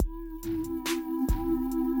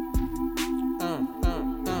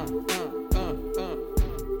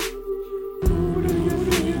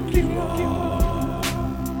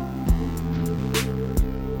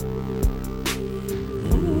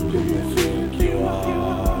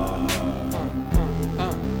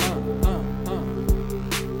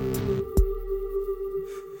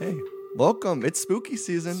Hey, welcome. It's spooky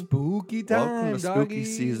season. Spooky time, Welcome to doggy. spooky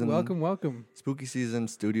season. Welcome. Spooky season,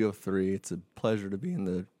 Studio 3. It's a pleasure to be in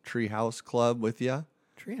the Treehouse Club with you.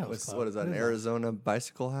 Treehouse Club. What is that, an Arizona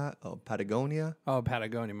bicycle hat? Oh, Patagonia? Oh,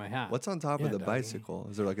 Patagonia, my hat. What's on top of the doggy. bicycle?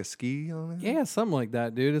 Is there like a ski on it? Yeah, something like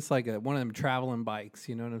that, dude. It's like one of them traveling bikes.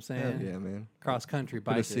 You know what I'm saying? Hell yeah, man. Cross country to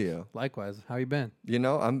bikes. see you. Likewise. How you been? You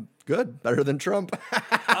know, I'm good. Better than Trump.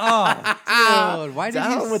 Oh, dude. Why did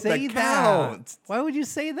Down you with the say that? count. Why would you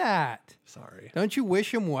say that? Sorry. Don't you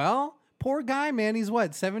wish him well? Poor guy, man. He's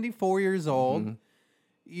what, 74 years old? Mm-hmm.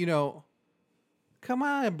 You know, come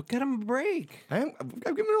on, cut him a break. I'm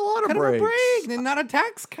giving it a lot of Cut breaks. him a break, and not a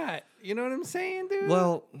tax cut. You know what I'm saying, dude?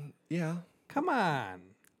 Well, yeah. Come on.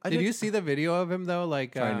 I Did did- you see the video of him though?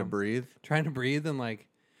 Like Trying to breathe. trying to breathe and like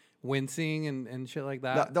wincing and shit like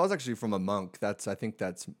that. That was actually from a monk. I think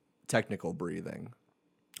that's technical breathing.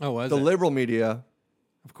 Oh, was The it? liberal media,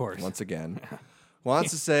 Of course. once again, wants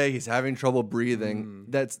to say he's having trouble breathing.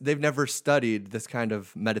 They've never studied this kind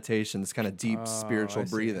of meditation, this kind of deep spiritual I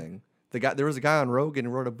see. breathing. There was a guy on Rogan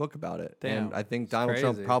who wrote a book about it, Damn, and I think it's Donald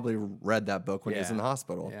Trump crazy. probably read that book when he was Yeah. in the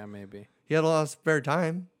hospital. Yeah, maybe. He had a lot of spare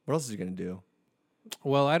time. What else is he gonna do?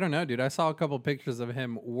 Well, I don't know, dude. I saw a couple pictures of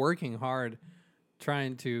him working hard,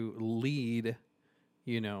 trying to lead,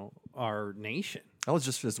 our nation. That was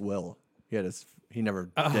just his will. He never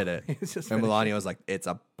did it. he's just And Melania was like, "It's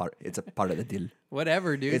a part of the deal.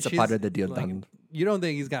 Whatever, dude. It's a She's part of the deal, like, Donald. You don't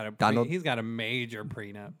think he's got a Donald. he's got a major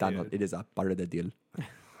prenup, Donald, dude. it is a part of the deal."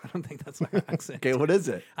 I don't think that's my accent. Okay, what is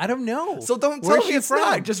it? I don't know. So don't Where's tell me she it's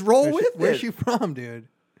not. from? Just roll with Where's it. she from, dude?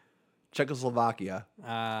 Czechoslovakia.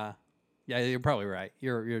 Yeah, you're probably right.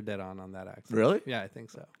 You're dead on that accent. Really? Yeah, I think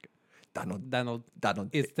so. Donald. Donald.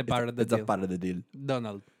 It's the part of the It's a deal. part of the deal.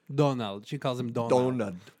 Donald. She calls him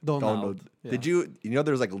Donald. Donald. Yeah. Did you know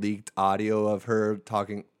there's like leaked audio of her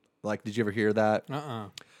talking? Like, did you ever hear that?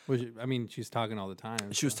 She's talking all the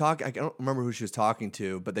time. She was talking. I don't remember who she was talking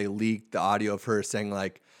to, but they leaked the audio of her saying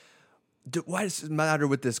like, "Why does it matter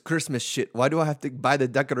with this Christmas shit? Why do I have to buy the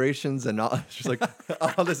decorations and all?" She's like,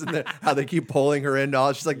 all this and that, how they keep pulling her into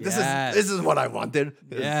all. She's like, Yes. this is what I wanted.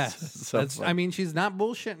 Yes. It's so fun. She's not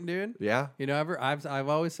bullshitting, dude. Yeah. I've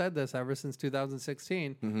always said this ever since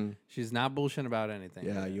 2016. She's not bullshitting about anything.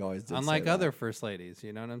 Yeah, dude. you always did. Unlike say that. other first ladies,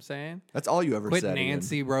 you know what I'm saying? That's all you ever Quit said. Ian.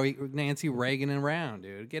 Nancy Reagan around,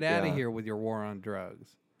 dude. Get out Yeah. of here with your war on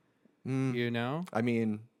drugs. You know? I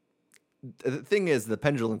mean, the thing is, the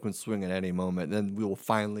pendulum can swing at any moment, and then we will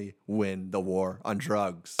finally win the war on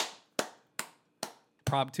drugs.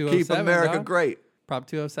 Prop 207. Keep America dog. great. Prop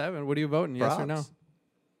 207. What are you voting? Yes or no? Props.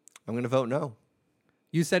 I'm going to vote no.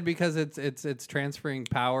 You said because it's transferring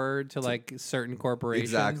power to like certain corporations,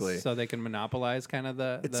 Exactly. so they can monopolize kind of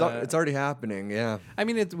the. It's already happening, yeah. I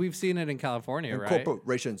mean, we've seen it in California, And right?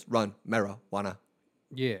 corporations run marijuana.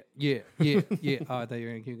 Yeah. Oh, I thought you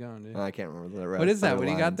were gonna keep going, dude. I can't remember the rest. What is that? other What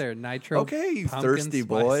do you got lines. there? Nitro. Okay, you pumpkin thirsty spice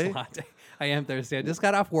boy. latte. I am thirsty. I just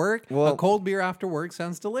got off work. A Well- cold beer after work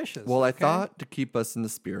sounds delicious. Well, I okay? thought to keep us in the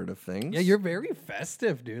spirit of things. Yeah, you're very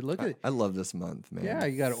festive, dude. Look at it. I love this month, man. Yeah,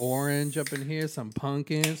 you got orange up in here, some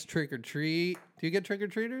pumpkins, trick or treat. Do you get trick or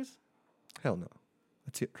treaters? Hell no.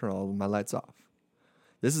 Turn all my lights off.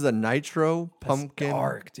 This is a nitro pumpkin. That's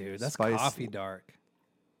dark, dude. That's spice. coffee dark.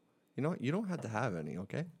 You know what? You don't have to have any,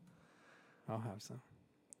 okay? I'll have some.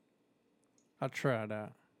 I'll try it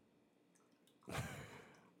out.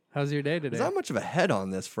 How's your day today? There's not much of a head on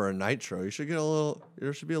this for a nitro. You should get a little.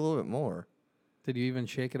 There should be a little bit more. Did you even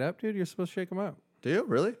shake it up, dude? You're supposed to shake them up. Do you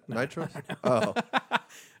really? Nitro? Oh,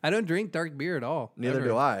 I don't drink dark beer at all. neither ever.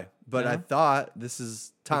 do I. But I No? thought this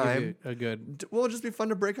is I'll give time. you a good. Well, it'll just be fun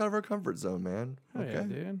to break out of our comfort zone, man. Oh Okay. yeah,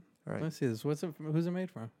 dude. All right. Let's see this. Who's it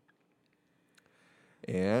made from?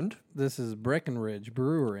 And This is Breckenridge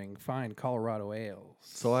Brewing Fine Colorado Ales.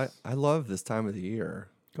 so I love this time of the year.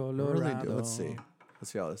 I Colorado. really do. Let's see.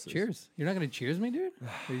 Let's see how this is. Cheers. You're not gonna cheers me, dude?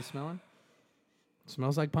 Are you smelling?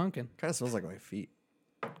 Smells like pumpkin Kind of smells like my feet.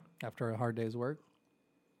 after a hard day's work.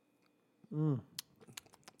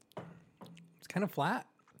 It's kind of flat.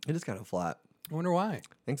 It is kind of flat. I wonder why.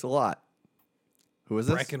 Thanks a lot. Who is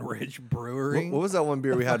this? Breckenridge What, Brewing. what was that one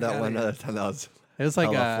beer we had fuck that outta one here. time that was It was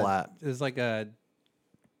like hella a flat? It was like a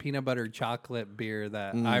peanut butter chocolate beer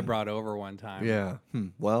that I brought over one time. Yeah.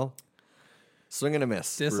 Well, swing and a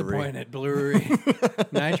miss. brewery. Disappointed brewery.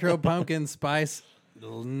 Nitro pumpkin spice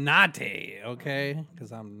latte. Okay,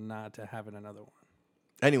 because I'm not having another one.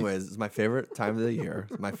 Anyways, it's my favorite time of the year.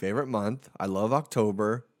 It's my favorite month. I love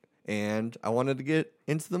October. and I wanted to get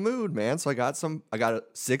into the mood, man. So I got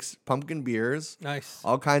 6 pumpkin beers, Nice.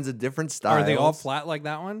 all kinds of different styles. Are they all flat like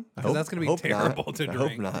that one? Because that's going to be hope terrible not. to I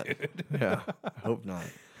drink. hope not. Dude. Yeah, I hope not.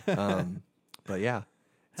 But yeah,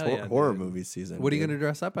 it's Hell yeah, horror dude. movie season. What are you dude. going to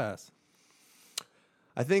dress up as?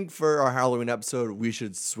 I think for our Halloween episode, we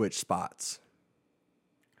should switch spots.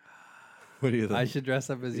 What do you think? I should dress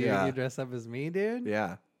up as you Yeah. and you dress up as me, dude?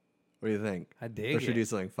 Yeah. What do you think? I dig Or should it. we do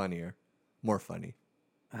something funnier, more funny?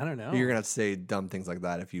 I don't know. You're gonna have to say dumb things like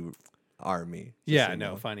that if you are me. just yeah, so you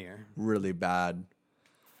no, know. funnier. Really bad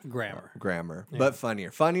Grammar. grammar, Yeah. but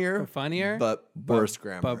funnier, Funnier? but worse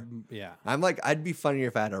grammar. But, yeah. I'm like, I'd be funnier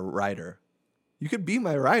if I had a writer. You could be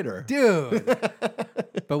my writer. Dude.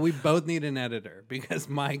 But we both need an editor because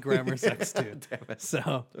my grammar sucks too. Damn it.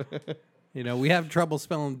 So, we have trouble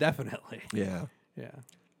spelling definitely. Yeah. Yeah.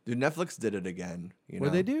 Dude, Netflix did it again.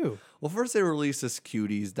 What they do? Well, first they released this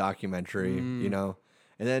Cuties documentary,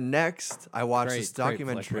 and then next I watched this Great flick,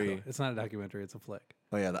 by the documentary. way. It's not a documentary, it's a flick.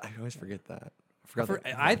 Oh yeah, I always forget that. I forgot.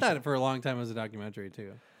 that- I thought for a long time it was a documentary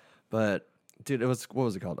too. But dude, what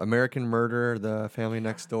was it called? American Murder: The Family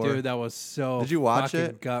Next Door. Dude, that was so Did you watch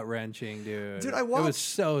it? gut wrenching, dude. Dude, I It was watched-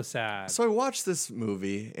 so sad. So I watched this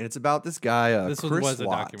movie, and it's about this guy, this Chris one was a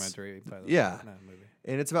Watts. documentary, by the way. Yeah. Not a movie.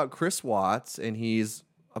 And it's about Chris Watts, and he's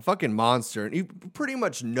a fucking monster. And you pretty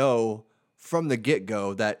much know from the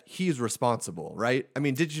get-go that he's responsible, right? I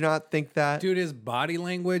mean, did you not think that? Dude, his body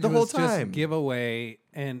language The whole was time. just giveaway,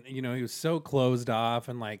 and he was so closed off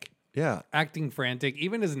and like Yeah. acting frantic.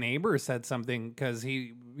 Even his neighbor said something because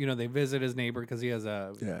they visit his neighbor because he has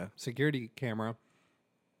a Yeah. security camera,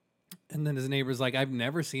 and then his neighbor's like, "I've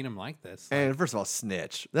never seen him like this." And first of all,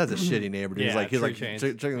 snitch. That's a shitty neighbor. Dude. Yeah, he's true like, change.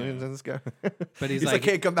 check this guy. But he's like, like-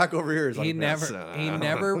 hey, come back over here. He's he like, never "Yes, he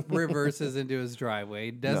never reverses into his driveway.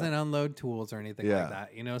 He doesn't unload tools or anything Yeah.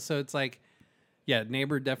 like that. So it's like, yeah,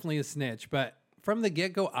 neighbor definitely a snitch. But from the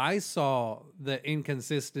get go, I saw the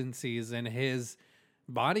inconsistencies in his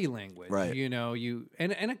body language. Right.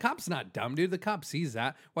 And a cop's not dumb, dude. The cop sees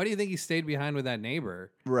that. Why do you think he stayed behind with that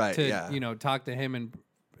neighbor? Right, To yeah. talk to him in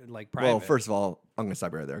like private. Well, first of all, I'm gonna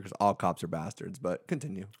stop you right there because all cops are bastards. But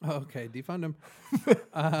continue. Oh, okay, defund him.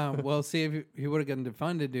 Well, see, if he would have gotten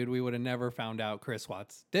defunded, dude, we would have never found out Chris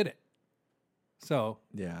Watts did it. So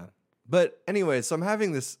Yeah. But anyway, so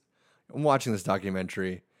I'm watching this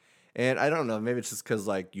documentary, and I don't know, maybe it's just because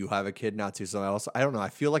like you have a kid now too. So I don't know. I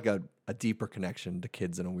feel like a deeper connection to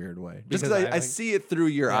kids in a weird way, just Because because I see it through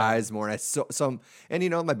your Yeah. eyes more. And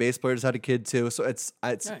my bass player just had a kid too, so it's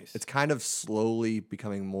Nice. it's kind of slowly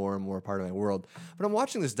becoming more and more part of my world. But I'm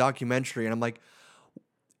watching this documentary, and I'm like,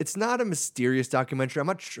 it's not a mysterious documentary.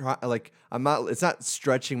 It's not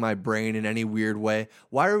stretching my brain in any weird way.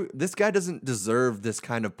 This guy doesn't deserve this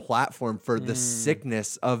kind of platform for the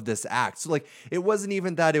sickness of this act. So like, it wasn't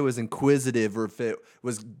even that it was inquisitive or if it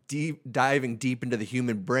was diving deep into the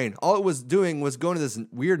human brain. All it was doing was going to this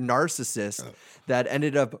weird narcissist that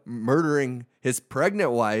ended up murdering his pregnant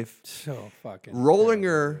wife, so fucking rolling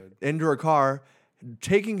terrible, her dude. into her car,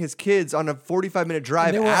 taking his kids on a 45-minute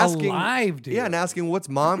drive, they were asking, alive, dude. yeah, and asking, "What's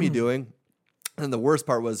mommy doing?" And the worst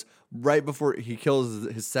part was right before he kills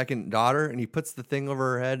his second daughter, and he puts the thing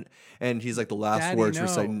over her head, and he's like, the last Daddy, words were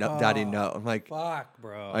no. saying, no, "Daddy, no." I'm like, Fuck,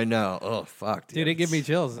 bro. I know. Oh, fuck, Dude, it gave me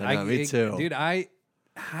chills. I know, me too. Dude,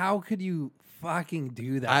 how could you fucking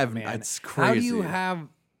do that, man? It's How do you crazy. have?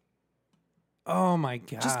 Oh my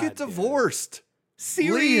god! Just get dude. divorced.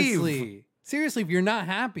 Seriously, Leave. seriously, if you're not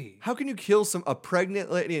happy, How can you kill a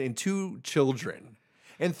pregnant lady and 2 children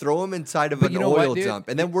and throw them inside of But an you know what, oil dude? dump?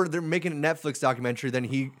 And then they're making a Netflix documentary. Then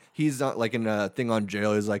he's not like in a thing on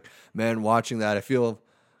jail. He's like, "Man, watching that, I feel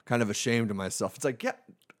kind of ashamed of myself." It's like, yeah.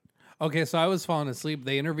 okay. So I was falling asleep.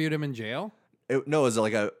 They interviewed him in jail. It was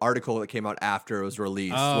like an article that came out after it was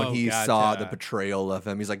released Oh, when he gotcha. saw the portrayal of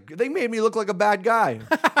him. He's like, "They made me look like a bad guy."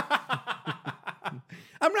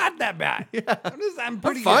 I'm not that bad. I'm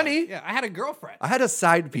pretty funny. good. Yeah, I had a girlfriend. I had a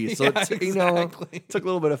side piece, so Yeah, it took a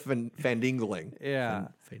little bit of fandingling. Yeah.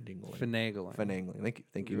 Fandingling. Finagling. Finagling.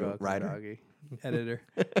 Thank you, You're welcome, Ryder. doggy. Editor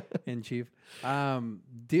in chief.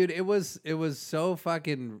 Dude, it was so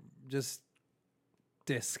fucking just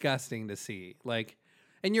disgusting to see. Like,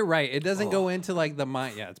 and you're right. It doesn't go into like the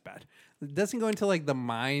mind. Yeah, it's bad. It doesn't go into like the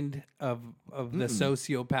mind of the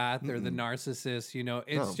sociopath or the narcissist.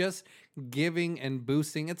 It's No. just giving and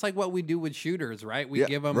boosting. It's like what we do with shooters, right? We Yeah,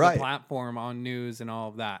 give them right. the platform on news and all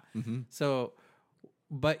of that. So,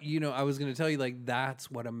 but I was going to tell you, like,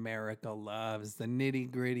 that's what America loves, the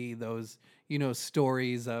nitty gritty, those,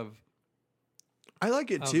 stories of. I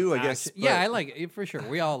like it of too, I guess. action. Yeah, but I like it for sure.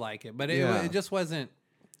 We all like it, but Yeah. it just wasn't.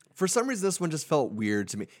 For some reason, this one just felt weird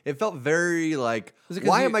to me. It felt very like, Was it 'cause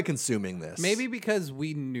why you- am I consuming this? Maybe because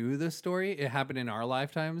we knew the story, it happened in our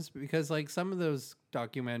lifetimes. Because like some of those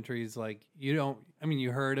documentaries, like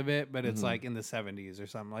you heard of it, but it's like in the 70s or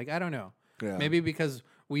something. Like I don't know. Yeah. Maybe because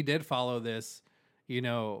we did follow this.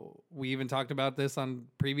 We even talked about this on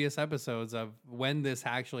previous episodes of when this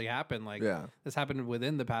actually happened. Like this happened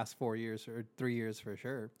within the past 4 years or 3 years for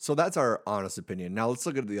sure. So that's our honest opinion. Now let's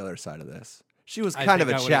look at the other side of this. She was I kind of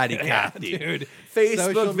think a I would've- chatty yeah, Cathy. dude.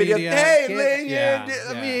 Facebook Social video. media, Hey, yeah,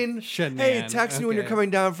 I yeah. mean, hey, Shenan, text me when you're okay. coming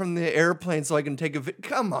down from the airplane so I can take a video.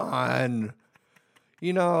 Come on.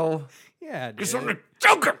 Yeah, Because I'm a dude.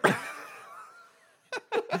 joker.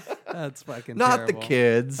 That's fucking Not terrible. the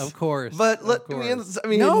kids. Of course. But of let course. I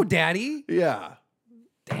mean, no, daddy. yeah.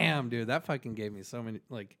 Damn, dude, that fucking gave me so many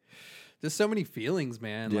just so many feelings,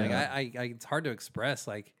 man. Like Yeah. I it's hard to express.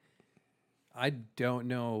 Like I don't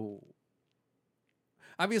know.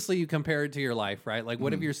 Obviously, you compare it to your life, right? Like,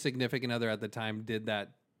 what if your significant other at the time did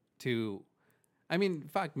that to? I mean,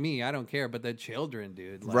 fuck me, I don't care, but the children,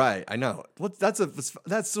 dude. Like, Right, I know. That's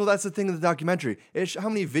the thing in the documentary. How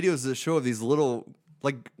many videos does it show of these little,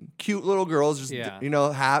 like, cute little girls, just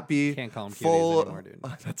happy, Can't call them cuties full. anymore, dude.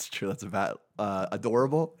 That's true. That's a bad.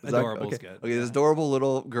 Adorable. Adorable's okay? good, Okay, there's yeah. adorable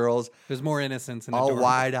little girls, There's more innocence in all adorable.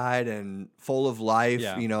 wide-eyed and full of life.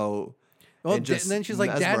 Yeah. And And just then she's like,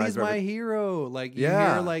 "Daddy's mesmerized by my every- hero." Like, you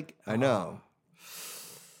Yeah, hear like, I know.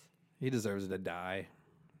 he deserves to die.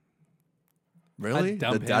 Really, the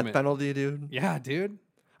dump him death in- penalty, dude. Yeah, dude.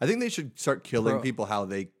 I think they should start killing Bro. people how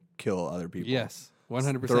they kill other people. Yes,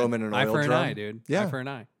 100%. Throw 'em in an eye oil for an drum? eye, dude. Yeah. Eye for an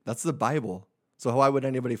eye. That's the Bible. So why would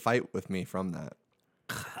anybody fight with me from that?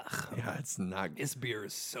 Yeah, it's not. This beer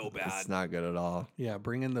is so bad. It's not good at all. Yeah,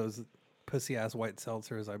 bring in those pussy ass white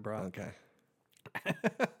seltzers I brought. Okay.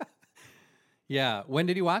 Yeah, when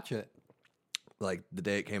did you watch it? Like the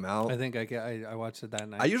day it came out. I think I watched it that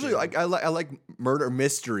night. I usually too. I like murder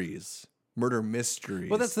mysteries. Murder mysteries.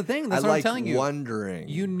 Well, that's the thing. That's I what like I'm telling you. wondering.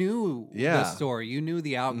 You knew the Yeah. story. You knew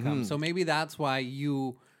the outcome. Mhm. So maybe that's why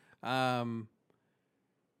you was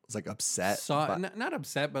like upset. saw but- not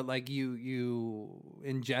upset, but like you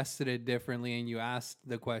ingested it differently, and you asked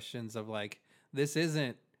the questions of like, this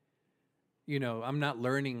isn't, I'm not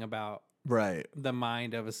learning about right. the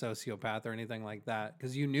mind of a sociopath or anything like that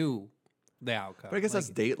because you knew the outcome. But I guess Like,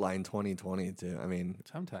 that's Dateline 2020 too. I mean,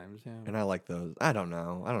 sometimes, yeah. and I like those. I don't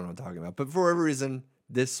know what I'm talking about. But for whatever reason,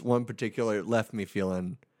 this one particular left me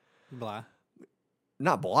feeling Blah.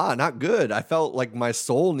 not blah, not good. I felt like my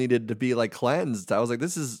soul needed to be like cleansed. I was like,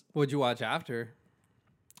 this is What'd you watch after?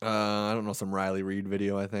 I don't know, some Riley Reid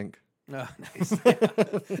video, I think. Oh, nice. Yeah.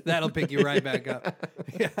 That'll pick you right back up.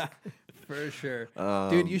 Yeah, for sure.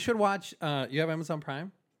 Dude, you should watch. You have Amazon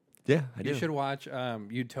Prime? Yeah, I do. You should watch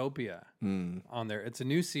Utopia Mm. on there. It's a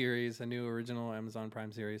new series, a new original Amazon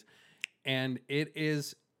Prime series, and it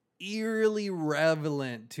is eerily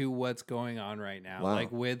relevant to what's going on right now, Wow.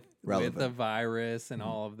 like with Relevant. the virus and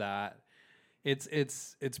all of that. It's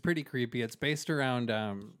pretty creepy. It's based around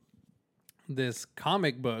this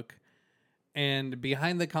comic book, and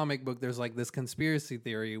behind the comic book, there's like this conspiracy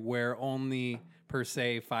theory where only per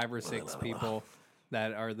se 5 or 6 people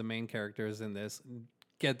that are the main characters in this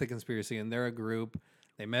get the conspiracy, and they're a group.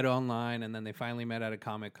 They met online, and then they finally met at a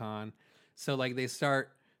Comic-Con. So like they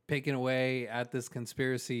start picking away at this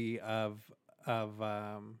conspiracy of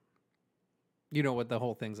what the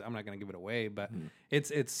whole thing's. I'm not going to give it away, but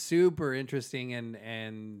it's super interesting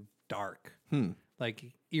and dark, like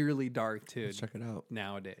eerily dark too. Let's check it out.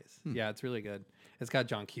 Nowadays, yeah, it's really good. It's got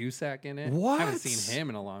John Cusack in it. I What? haven't seen him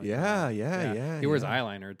in a long Yeah, time. yeah. He wears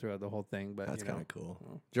eyeliner throughout the whole thing, but That's you know, kind of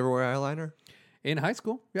cool. Did you ever wear eyeliner? in high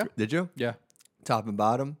school, yeah, Did you? yeah, Top and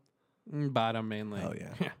bottom? bottom mainly. Oh,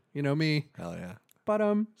 yeah. You know me, Hell yeah.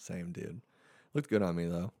 bottom. Same, dude. Looked good on me,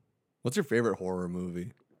 though. What's your favorite horror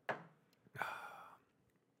movie?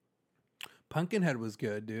 Pumpkinhead was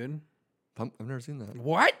good, dude. I've never seen that.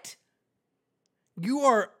 What? You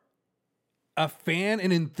are a fan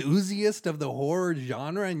and enthusiast of the horror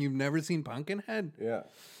genre, and you've never seen Pumpkinhead? Yeah.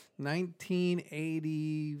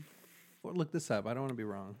 1984. Look this up. I don't want to be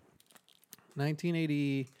wrong.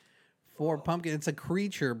 1984 Pumpkin. It's a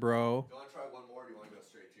creature, bro. Do you want to try one more, or do you want to go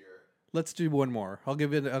straight to your... Let's do one more. I'll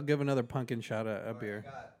give another pumpkin shot a beer.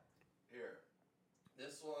 Here.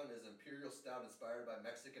 This one is Imperial Stout inspired by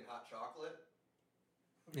Mexican hot chocolate.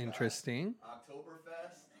 Interesting.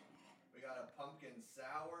 Oktoberfest. We got a pumpkin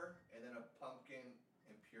sour and then a pumpkin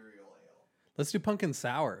imperial ale. Let's do pumpkin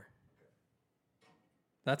sour.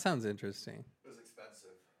 That sounds interesting. It was expensive.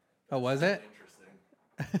 Oh, was it? Interesting.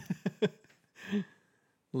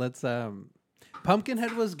 Let's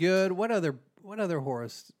Pumpkinhead was good. What other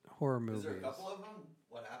horror movies. Is there a couple of them?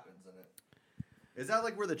 What happens in it? Is that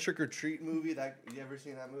like where the Trick or Treat movie? That you ever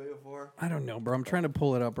seen that movie before? I don't know, bro. I'm trying to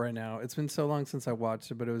pull it up right now. It's been so long since I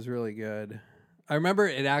watched it, but it was really good. I remember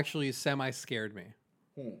it actually semi-scared me.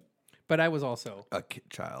 But I was also A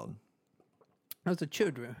child. I was a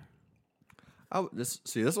children. This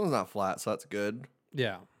one's not flat, so that's good.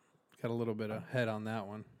 Yeah. Got a little bit of head on that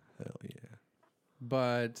one. Hell yeah.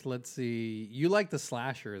 But let's see. You like the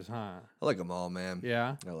slashers, huh? I like them all, man.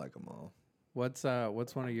 Yeah. I like them all. What's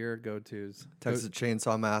one of your go-tos? Texas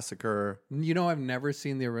Chainsaw Massacre. You know, I've never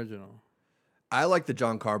seen the original. I like the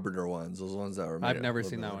John Carpenter ones. Those ones that were made. I've never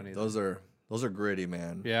seen that one either. Those are gritty,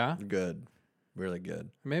 man. Yeah? Good. Really good.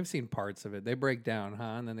 I may have seen parts of it. They break down, huh?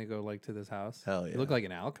 And then they go like to this house. Hell yeah. You look like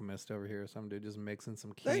an alchemist over here. Some dude just mixing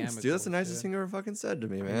some Thanks, dude. That's the nicest thing you ever fucking said to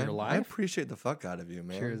me, man. your life? I appreciate the fuck out of you,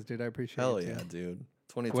 man. Cheers, dude. I appreciate Hell it. yeah, too. dude.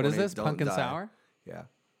 2020. What is this? Don't Pumpkin die. sour? Yeah.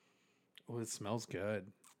 Oh, it smells good.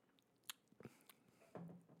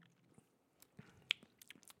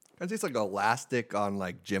 It tastes like elastic on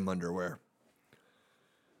like gym underwear.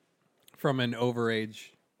 From an overage,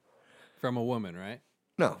 from a woman, right?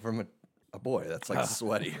 No, from a boy that's like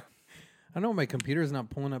sweaty. I know my computer's not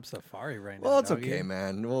pulling up Safari right now. Well, it's doggy. okay,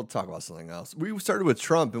 man. We'll talk about something else. We started with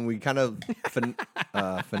Trump, and we kind of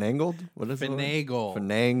finagled. What is it? Finagle.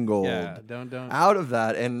 Finagled. Yeah, don't. Out of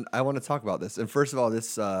that, and I want to talk about this. And first of all,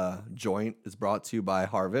 this joint is brought to you by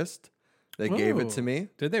Harvest. They gave it to Ooh. me.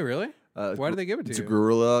 Did they really? Why did they give it to It's you? a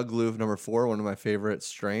Gorilla Glue number 4, one of my favorite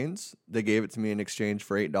strains. They gave it to me in exchange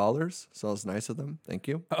for $8, so it was nice of them. Thank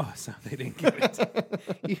you. Oh, so they didn't give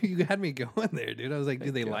it. You had me going there, dude. I was like,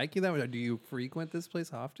 do they like you that much? Do you frequent this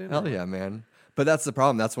place often? Hell yeah, man. But that's the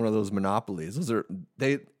problem. That's one of those monopolies.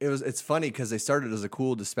 It's funny because they started as a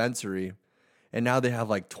cool dispensary, and now they have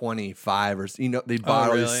like 25 or they bought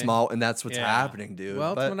all these really? small, and that's what's Yeah. happening, dude.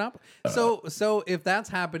 Well, But it's monopoly. So if that's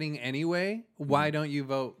happening anyway, why don't you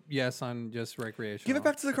vote yes on just recreational? give it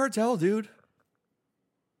back to the cartel, dude.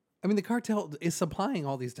 I mean, the cartel is supplying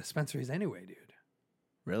all these dispensaries anyway, dude.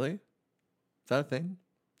 Really? Is that a thing?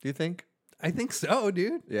 Do you think? I think so,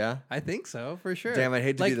 dude. Yeah. I think so for sure. Damn, I'd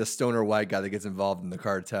hate to Like, be the stoner white guy that gets involved in the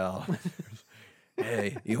cartel.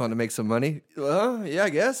 Hey, you want to make some money? Well, yeah, I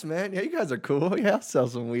guess, man. Yeah, you guys are cool. Yeah, I'll sell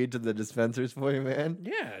some weed to the dispensaries for you, man.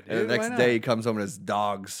 Yeah, dude. And the why next not? day, he comes home and his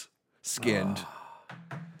dog's skinned.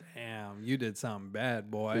 Damn, you did something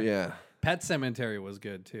bad, boy. Yeah. Pet Cemetery was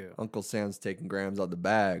good too. Uncle Sam's taking grams out the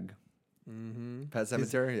bag. Mm-hmm. Pet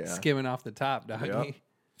Cemetery, yeah. Skimming off the top, doggy. Yep.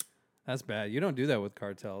 That's bad. You don't do that with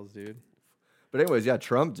cartels, dude. But anyways, yeah,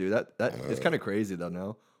 Trump, dude. That it's kind of crazy though.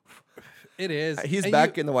 Now It is. he's And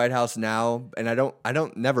back in the White House now, and I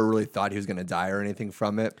don't never really thought he was gonna die or anything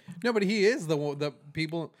from it. No, but he is the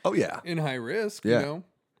people Oh yeah. in high risk. Yeah. You know,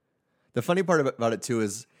 The funny part about it too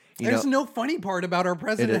is there's no funny part about our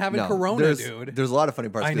president having corona, there's, dude. There's a lot of funny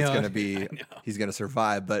parts. I That's know, gonna be I know. he's gonna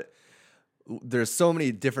survive, but there's so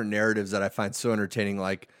many different narratives that I find so entertaining,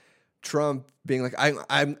 like Trump being like,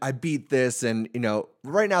 I beat this, and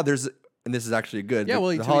right now there's, and this is actually good. Yeah, well,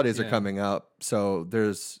 he the tweeted- holidays are yeah. coming up, so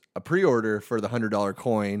there's a pre-order for the $100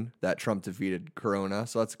 coin that Trump defeated Corona.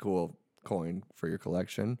 So that's a cool coin for your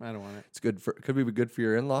collection. I don't want it. It's good for, could be good for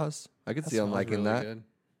your in-laws. I could see them Smells liking really that. good.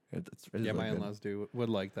 It is Yeah, really my good. in-laws would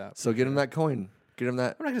like that. So get him that coin. Get him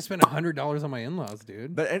that. I'm not gonna spend $100 on my in-laws,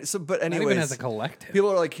 dude. But Not even anyways, as a collective. people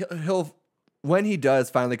are like, he'll when he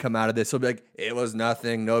does finally come out of this, he'll be like, it was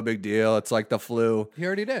nothing, no big deal. It's like the flu. He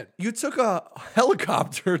already did. You took a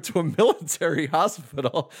helicopter to a military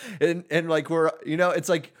hospital, and like it's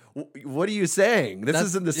like, what are you saying? This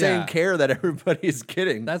isn't the same yeah. care that everybody's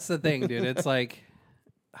getting. That's the thing, dude. It's like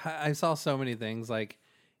I saw so many things like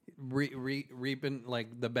reaping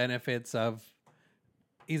like the benefits of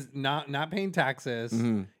he's not paying taxes.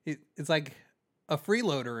 Mm-hmm. It's like a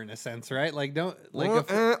freeloader in a sense, right? Like don't like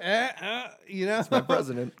you know. My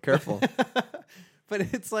president, careful. But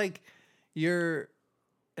it's like you're,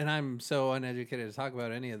 and I'm so uneducated to talk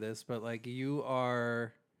about any of this, but like you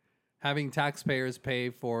are having taxpayers pay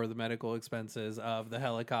for the medical expenses of the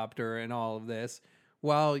helicopter and all of this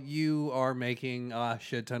while you are making a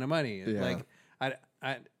shit ton of money. Yeah. Like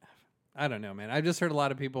I don't know, man. I just heard a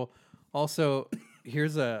lot of people also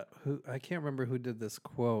here's I can't remember who did this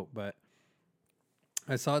quote, but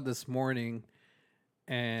I saw it this morning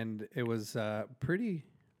and it was pretty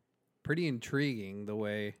intriguing the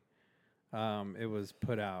way it was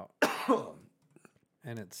put out.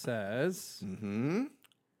 And it says Mm-hmm.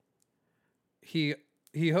 he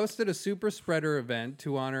hosted a super spreader event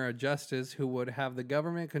to honor a justice who would have the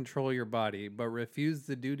government control your body but refused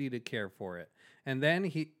the duty to care for it. And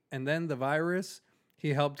then the virus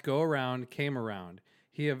he helped came around.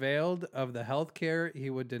 He availed of the health care he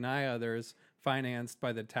would deny others, financed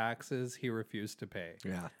by the taxes he refused to pay.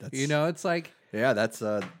 Yeah, that's It's like that's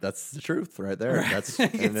the truth right there. That's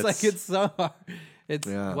it's so hard. It's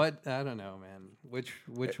Yeah. what I don't know, man. Which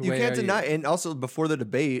you way can't are deny. And also before the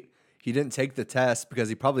debate, he didn't take the test because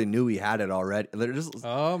he probably knew he had it already. There's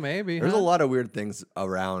maybe a lot of weird things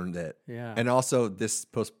around it. Yeah. and also this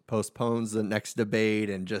postpones the next debate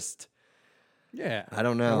and just Yeah, I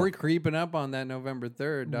don't know. We're creeping up on that November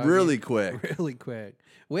 3rd. Doggy. really quick. really quick.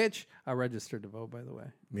 Which I registered to vote, by the way,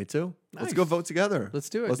 Me too. Let's Nice. go vote together. Let's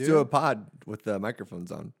do it, Let's dude. do a pod with the microphones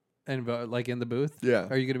on. and vote like in the booth. Yeah.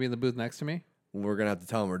 Are you going to be in the booth next to me? We're gonna have to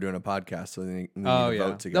tell them we're doing a podcast, so they need to Oh yeah,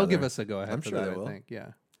 vote together. they'll give us a go ahead. I'm for sure that, they will. I think.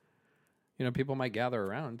 Yeah, people might gather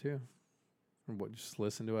around too, and just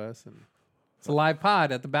listen to us. And it's a live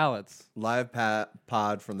pod at the ballots. live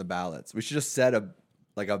pod from the ballots. We should just set a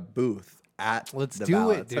booth at Let's the do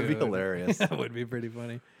ballots. it, dude. That'd be hilarious. That would be pretty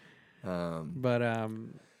funny. But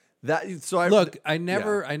I look, I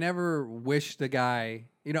never wish the guy.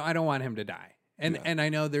 I don't want him to die. And I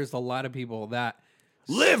know there's a lot of people that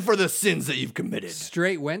live for the sins that you've committed.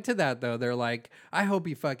 straight went to that though. They're like, I hope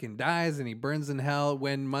he fucking dies and he burns in hell.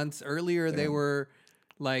 When months earlier they were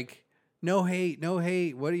like, no hate, no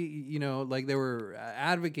hate. What do like they were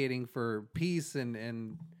advocating for peace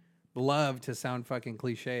and love, to sound fucking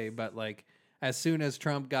cliche, but like as soon as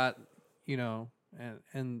Trump got,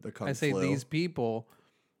 and The I say flu. these people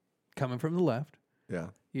coming from the left, Yeah.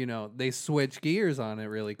 they switch gears on it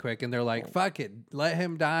really quick and they're like, fuck it, let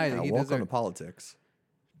him die. Yeah, He welcome deserves- to politics.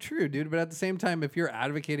 True, dude. But at the same time, if you're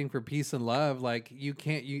advocating for peace and love, like you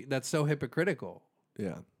can't, that's so hypocritical.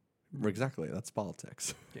 Yeah. Exactly. That's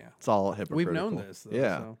politics. Yeah. It's all hypocritical. We've known this. Though,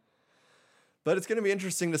 Yeah. So. But it's going to be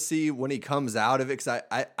interesting to see when he comes out of it, because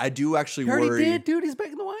I do actually He worry. already did, dude. He's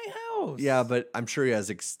back in the White House. Yeah, but I'm sure he has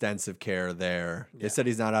extensive care there. They said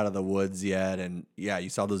he's not out of the woods yet, and yeah, you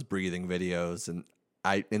saw those breathing videos, and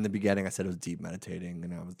in the beginning I said it was deep meditating,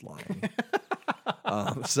 and I was lying.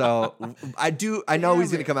 So I know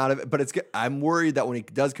he's going to come out of it, but I'm worried that when he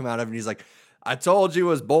does come out of it, and he's like, I told you it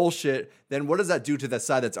was bullshit. Then what does that do to that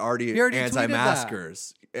side that's already, He already tweeted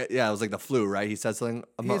anti-maskers? Yeah, it was like the flu, right? He said something.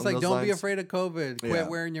 He's like, those don't be lines. afraid of COVID. Quit Yeah.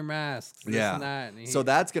 wearing your masks. This Yeah. and that. And So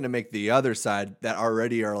that's going to make the other side that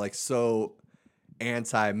already are like so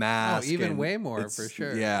anti-mask. even and way more it's- for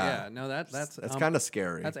sure. Yeah. No, that's kind of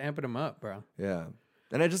scary. That's amping him up, bro. Yeah.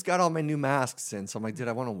 And I just got all my new masks in, so I'm like, dude,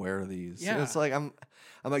 I want to wear these. Yeah. And it's like I'm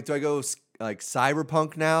like, do I go like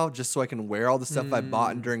cyberpunk now just so I can wear all the stuff I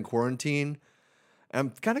bought during quarantine? And I'm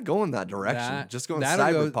kind of going that direction. Just going that'll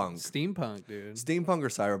cyberpunk. go steampunk, dude. Steampunk or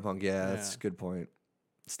cyberpunk? Yeah, that's Yeah. a good point.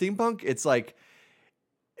 Steampunk, it's like,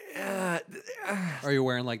 Or you're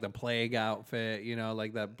wearing like the plague outfit,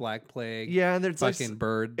 like that black plague. yeah, and there's Fucking like,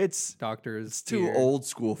 bird. it's Doctors. too gear. old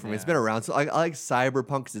school for me. It's Yeah. been around. So I like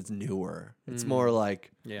cyberpunk because it's newer. It's more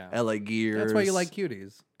like Yeah. LA Gears. That's why you like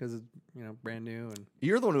cuties, because it's brand new and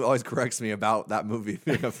You're the one who always corrects me about that movie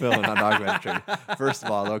being a film and not documentary. First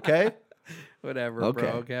of all, okay? whatever, Okay. bro.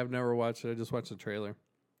 Okay, I've never watched it. I just watched the trailer.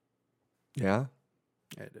 Yeah,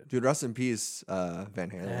 Yeah, I did. dude. Rest in peace, Van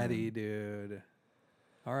Halen. Eddie, dude.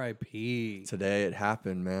 R.I.P. Today it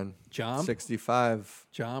happened, man. Jump, 65.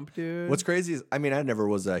 dude. What's crazy is, I mean, I never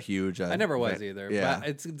was a huge. I never was either. Yeah. But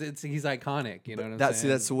it's he's iconic. You know what I'm That's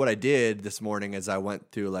saying? that's what I did this morning. Is I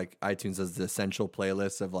went through like iTunes as the essential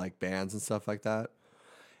playlist of like bands and stuff like that.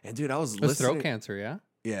 And dude, I was It was listening. throat cancer. Yeah.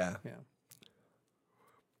 Yeah. Yeah.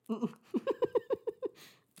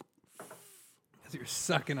 As you're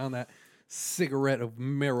sucking on that cigarette of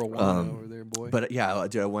marijuana over there, boy. But yeah,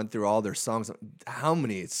 dude, I went through all their songs. How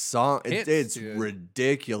many songs? Hits, It's dude.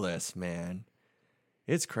 ridiculous, man.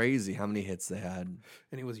 It's crazy how many hits they had.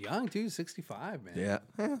 And he was young too, 65, man.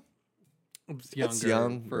 Yeah. It's younger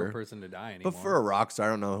young for a for- person to die anymore. But for a rock star, I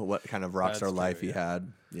don't know what kind of rock That's star true, life he yeah.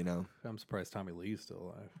 had, you know. I'm surprised Tommy Lee's still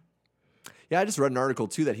alive. Yeah, I just read an article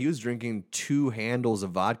too that he was drinking 2 handles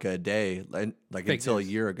of vodka a day, like Fake until news.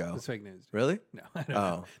 a year ago. It's fake news. Really? No, I don't Oh.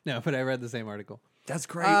 know. No, but I read the same article. That's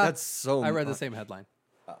great. That's so. I read the same headline.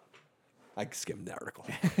 I skimmed the article.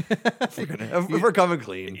 if we're coming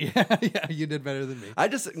clean. Yeah, you did better than me. I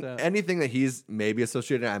just anything that he's maybe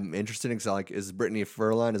associated, I'm interested in. Cause like, is Brittany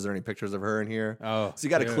Furlan? Is there any pictures of her in here? Oh, so you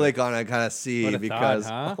got to dude. click on it and kind of see What a because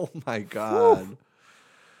thought, huh? oh my god,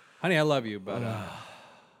 Honey, I love you, but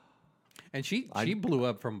and she blew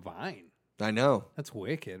up from Vine. I know. That's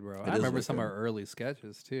wicked, bro. I is remember some of wicked. her early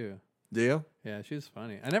sketches too. Do you? Yeah, she was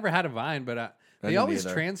funny. I never had a Vine, but they didn't always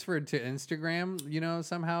either. transferred to Instagram.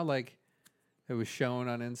 Somehow like it was shown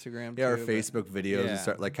on Instagram. Yeah, or too, but Facebook videos Yeah. and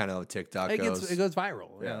start like kind of TikTok It goes. goes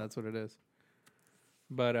viral. Yeah, Yeah. that's what it is.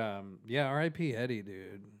 But yeah, R.I.P. Eddie,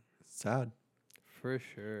 dude, Sad. for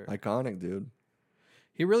sure. Iconic, dude.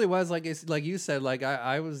 He really was like you said. Like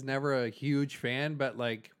I was never a huge fan, but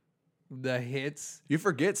like the hits, You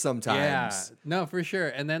forget sometimes. yeah, no, for sure.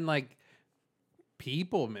 And then like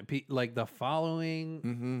people, man, like the following,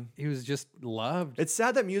 Mm-hmm. he was just loved. It's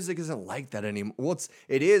sad that music isn't like that anymore. Well,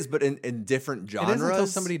 it is, but in different It genres. is until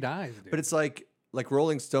somebody dies, dude. But it's like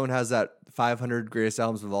Rolling Stone has that 500 greatest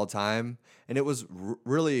albums of all time, and it was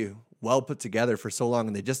really well put together for so long,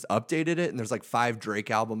 and they just updated it, and there's like 5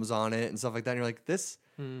 Drake albums on it and stuff like that. And you're like, this,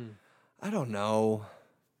 I don't know.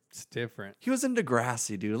 It's different. He was in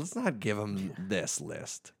Degrassi, dude. Let's not give him this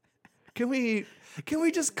list. Can we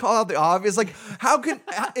just call out the obvious? Like, how can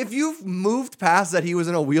if you've moved past that he was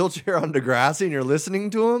in a wheelchair on Degrassi and you're listening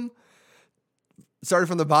to him? Started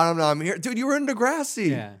from the bottom, now I'm here. Dude, you were in Degrassi.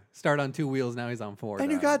 Yeah. Start on 2 wheels, now he's on 4.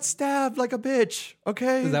 And you dog. got stabbed like a bitch.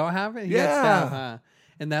 Okay. Is that what happened? He Yeah. got stabbed, huh?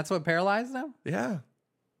 And that's what paralyzed him? Yeah.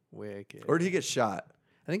 Wicked. Or did he get shot?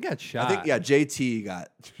 I think he got shot. I think, yeah, JT got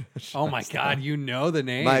shot. Oh my God, you know the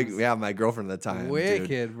names. My girlfriend at the time. Wicked,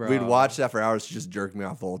 dude. bro. We'd watch that for hours. She just jerked me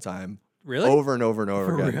off the whole time. Really? Over and over and over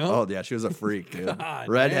For again. real? Oh, yeah. She was a freak, dude. God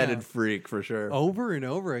Redheaded damn. freak for sure. Over and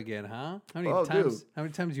over again, huh? How many Oh, times? dude. How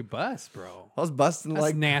many times you bust, bro? I was busting That's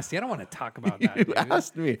like nasty. I don't want to talk about that. you Dude.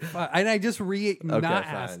 asked me, And I just not fine.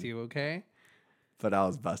 asked you, okay? but I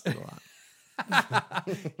was busting a lot.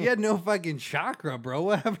 You had no fucking chakra, bro.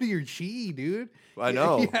 What happened to your chi, dude? I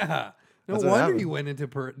know. Yeah. No That's what wonder happened. you went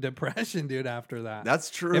into depression, dude, after that.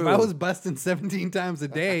 That's true. If I was busting 17 times a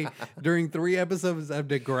day during 3 episodes of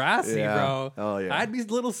Degrassi, Yeah. bro, Oh, yeah. I'd be a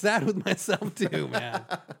little sad with myself too, man.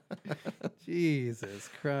 Jesus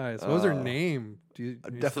Christ. What was her name? You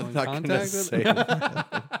definitely still not in gonna contact say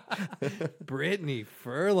with Brittany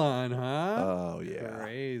Furlan, huh? Oh yeah.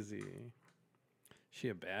 Crazy. She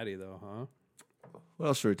a baddie though, huh? What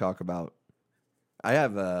else should we talk about? I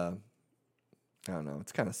have I don't know.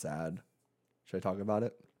 It's kind of sad. Should I talk about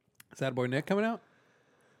it? Sad Boy Nick coming out?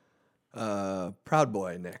 Proud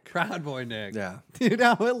Boy Nick. Proud Boy Nick. Yeah. Dude,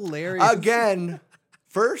 how hilarious. Again,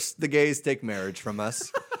 first the gays take marriage from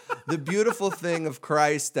us. The beautiful thing of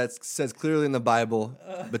Christ that says clearly in the Bible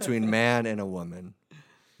between man and a woman,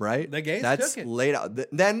 right? The gays That's took it. laid out.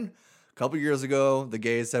 Then a couple years ago, the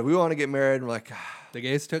gays said we want to get married. And we're like, The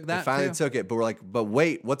gays took they that finally too. took it, but we're like, but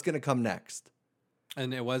wait, what's gonna come next?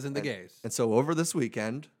 And it wasn't the gays. And so over this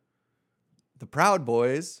weekend, the Proud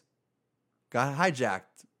Boys got hijacked.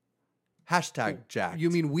 Hashtag jacked. You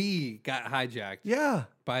mean we got hijacked Yeah.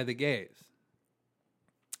 by the gays?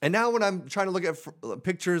 And now when I'm trying to look at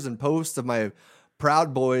pictures and posts of my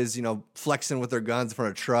Proud Boys, flexing with their guns in front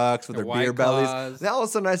of trucks with Their their beer White bellies, Claws. now all of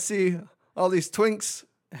a sudden I see all these twinks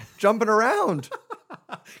jumping around.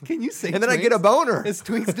 Can you say? And then I get a boner. It's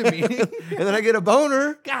Twinks demeaning. And then I get a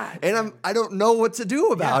boner. God. And I don't know what to do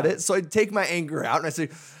about Yeah. it. So I take my anger out and I say,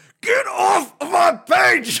 get off of my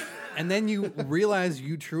page. And then you realize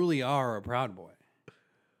you truly are a Proud Boy.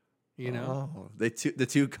 You know? Oh, the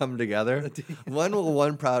two come together.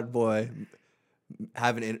 One Proud Boy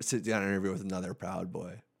have sit down interview with another Proud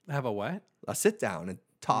Boy. Have a what? A sit down and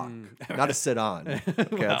talk, not a sit on. Okay,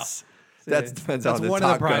 Well, that depends that's on the one of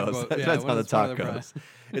the talk Pride goes. Bo- That yeah, depends one on the of the- one talk of the goes.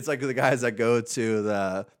 It's like the guys that go to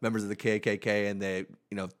the members of the KKK and they,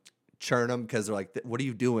 churn them because they're like, "What are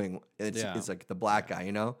you doing?" And it's like the black guy,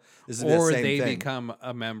 This is Or the same they thing. become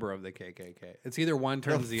a member of the KKK. It's either one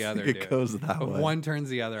turns the I other, think dude. it goes that way. One turns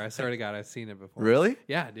the other. I swear to God, I've seen it before. Really?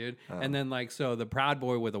 Yeah, dude. And then so the Proud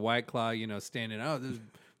Boy with a White Claw, standing, this is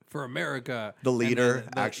for America. The And leader, then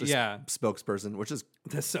actually, yeah, spokesperson, which is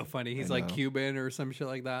that's so funny. He's like know. Cuban or some shit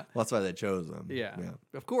like that. well, that's why they chose him. Yeah, yeah.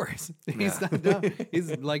 of course. He's not dumb.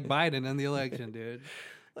 He's like Biden in the election, dude.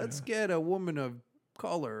 Let's get a woman of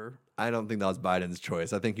color. I don't think that was Biden's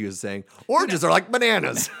choice. I think he was saying oranges are like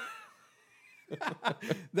bananas.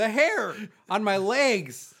 The hair on my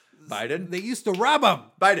legs. Biden? They used to rub them.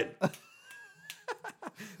 Biden.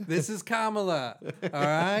 This is Kamala. All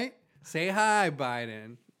right? Say hi,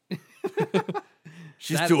 Biden.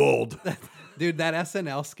 She's That- too old. Dude, that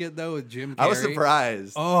SNL skit, though, with Jim Carrey. I was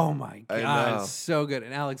surprised. Oh, my I God. know. It's so good.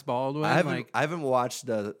 And Alex Baldwin. I haven't watched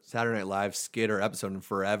the Saturday Night Live skit or episode in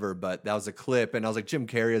forever, but that was a clip, and I was like, Jim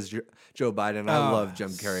Carrey is Joe Biden. I Oh, love Jim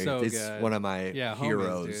Carrey. so He's good. one of my yeah,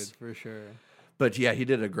 heroes. homies, dude, for sure. But yeah, he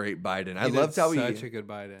did a great Biden. I He did loved how such a good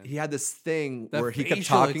Biden. he had this thing The where he kept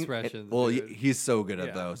facial talking. expressions, Well, dude. he's so good at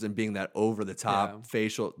Yeah. those and being that over the top Yeah.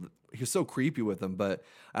 facial. He was so creepy with them, but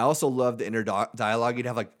I also love the inner dialogue. He'd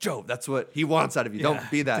have like, Joe, that's what he wants out of you. Yeah. Don't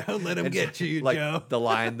be that. Don't let him And get you, like Joe. the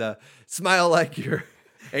line, the smile like you're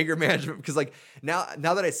anger management, because like now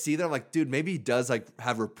that I see that, I'm like, dude, maybe he does like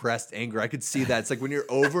have repressed anger. I could see that. It's like when you're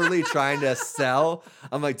overly trying to sell,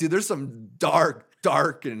 I'm like, dude, there's some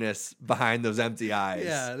darkness behind those empty eyes.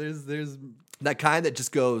 Yeah, there's That kind that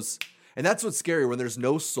just goes, and that's what's scary when there's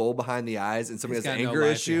no soul behind the eyes and somebody He's has got no anger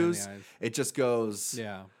life behind the issues. eyes. It just goes.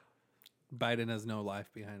 yeah. Biden has no life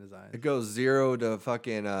behind his eyes. It goes 0 to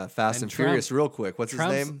fucking Fast And and Trump- Furious real quick. What's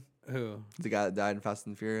Trump's- his name? Who? The guy that died in Fast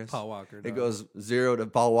and Furious. Paul Walker. It dog. goes 0 to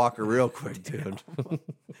Paul Walker real quick, dude.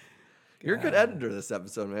 You're a good God. editor this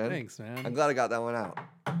episode, man. Thanks, man. I'm glad I got that one out.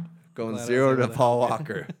 Going Glad I 0 was to able to Paul help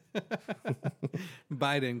you. Walker.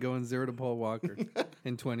 Biden going 0 to Paul Walker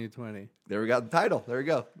in 2020. There we got the title. There we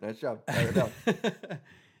go. Nice job. There we go.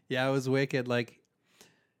 Yeah, it was wicked. Like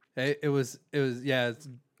it was yeah. It's,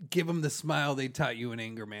 give them the smile they taught you in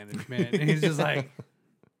anger management, and he's just like,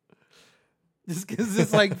 just gives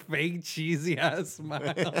this like fake cheesy ass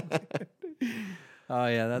smile. Oh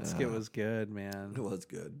yeah, that skit was good, man. It was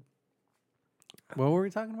good. What were we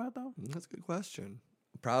talking about though? That's a good question.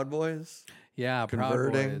 Proud Boys? Yeah,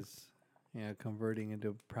 Converting. Proud Boys. Yeah, converting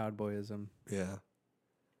into Proud Boyism. Yeah.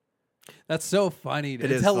 That's so funny. Dude.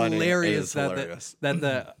 It It's is funny. hilarious It is that hilarious.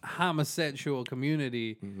 the homosexual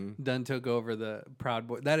community Mm-hmm. done took over the Proud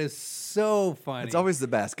Boy. That is so funny. It's always the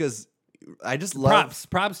best because I just love.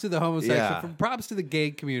 props to the homosexual, Yeah. props to the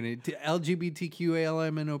gay community, to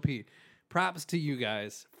LGBTQALMNOP. Props to you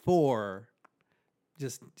guys for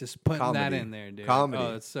just putting that Comedy. in there, dude. Comedy.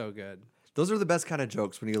 Oh, it's so good. Those are the best kind of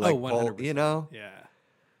jokes when you like, pull, 100%. you know? Yeah.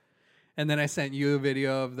 And then I sent you a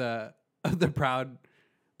video of the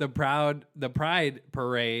Pride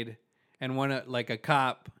parade, and one like a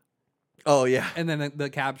cop. Oh, yeah. And then the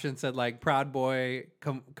caption said like "Proud Boy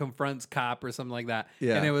confronts cop" or something like that.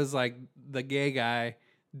 Yeah. And it was like the gay guy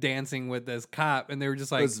dancing with this cop, and they were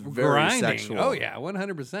just like was very grinding. sexual. Oh yeah,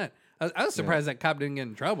 100%. I was surprised that cop didn't get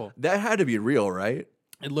in trouble. That had to be real, right?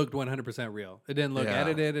 It looked 100% real. It didn't look Yeah.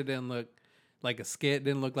 edited. It didn't look like a skit. It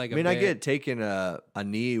didn't look like I a mean, I bit. get taking a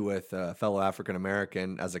knee with a fellow African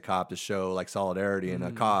American as a cop to show like solidarity in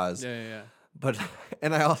a cause. Yeah. But,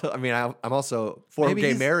 and I also, I mean, I'm also for Maybe gay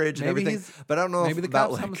he's- marriage and maybe everything. he's- But I don't know Maybe if the about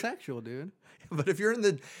cop's like, homosexual, dude. but if you're in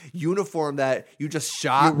the uniform that you just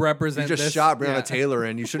shot, You represent just this- shot Breonna yeah. Taylor,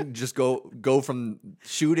 and you shouldn't just go from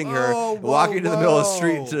shooting her, Oh, walking to the middle of the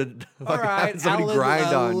whoa. street to All fucking right, have somebody grind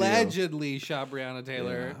on you. allegedly shot Breonna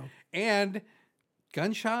Taylor, and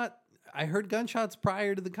gunshot. I heard gunshots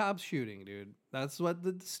prior to the cops shooting, dude. That's what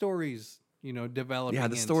the stories, developing. Yeah,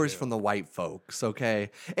 the stories into. from the white folks,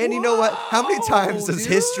 okay? And you know what? How many times does dude.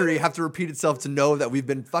 history have to repeat itself to know that we've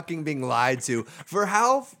been fucking being lied to? For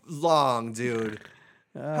how long, dude?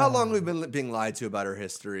 How long we've been being lied to about our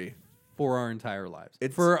history? for our entire lives.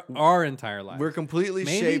 It's- For our entire lives. We're completely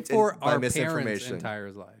Maybe shaped for by our parents' misinformation.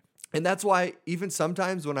 entire life. And that's why even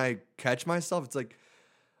sometimes when I catch myself, it's like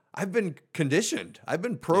I've been conditioned. I've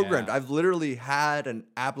been programmed. Yeah. I've literally had an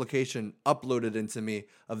application uploaded into me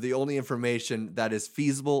of the only information that is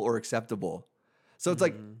feasible or acceptable. So it's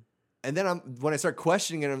like, and then when I start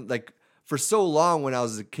questioning it, I'm like, for so long when I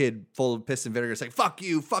was a kid full of piss and vinegar, it's like, fuck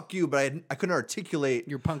you, but I couldn't articulate.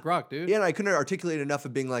 You're punk rock, dude. Yeah, and I couldn't articulate enough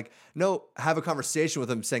of being like, no, have a conversation with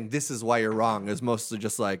him saying, this is why you're wrong. It was mostly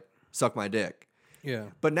just like, suck my dick. Yeah.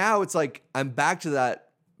 But now it's like I'm back to that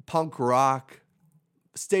punk rock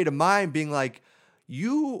state of mind being like,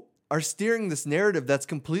 you are steering this narrative that's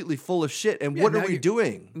completely full of shit. And Yeah, what now are we you're-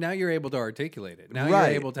 doing? Now you're able to articulate it. Now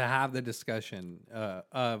Right. you're able to have the discussion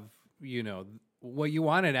of, what you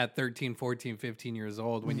wanted at 13, 14, 15 years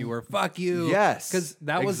old when you were fuck you. Yes, Because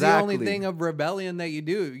that was the only exactly. thing of rebellion that you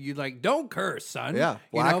do. You like, don't curse, son. Yeah, You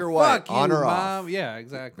black know, or white, fuck on you, or off. Mom. Yeah,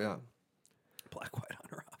 exactly. Yeah. Black, white,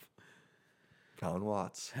 on or off. Colin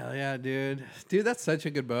Watts. Hell yeah, dude. Dude, that's such a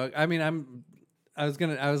good book. I mean, I was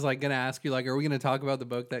gonna ask you, like, are we gonna talk about the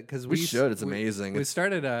book that, because We should. It's amazing. We It's-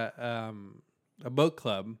 started a book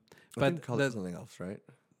club, I but think called it something else, right?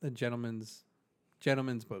 the gentleman's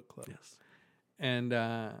book club. Yes. And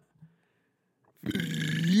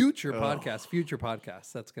future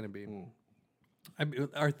podcast. That's going to be.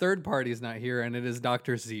 Our third party is not here, and it is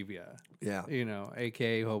Dr. Zevia. Yeah.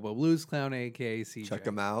 AKA Hobo Blues Clown, AKA CJ. Check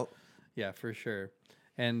him out. Yeah, for sure.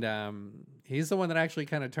 And he's the one that actually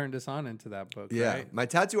kind of turned us on into that book. Yeah. Right? My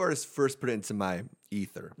tattoo artist first put it into my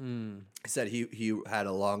ether. Mm. He said he had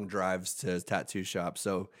a long drives to his tattoo shop,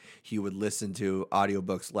 so he would listen to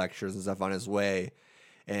audiobooks, lectures, and stuff on his way.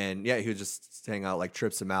 And yeah, he would just hang out, like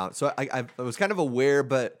trips him out. So I was kind of aware,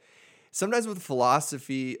 but sometimes with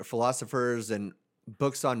philosophers and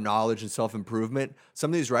books on knowledge and self-improvement,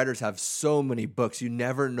 some of these writers have so many books, you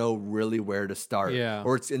never know really where to start. Yeah.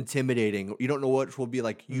 Or it's intimidating. You don't know which will be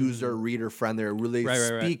like user, reader friendly or really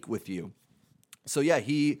Right. speak with you. So yeah,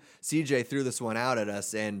 CJ threw this one out at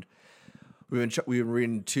us, and we've been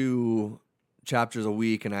reading 2 chapters a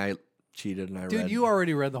week, and I cheated and I read. Dude, you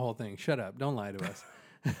already read the whole thing. Shut up. Don't lie to us.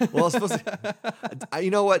 Well, I was supposed to.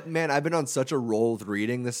 You know what, man? I've been on such a roll with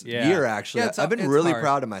reading this year. Actually, Yeah, I've been it's really hard.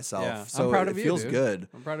 proud of myself. Yeah. So I'm proud of it you, feels dude. good.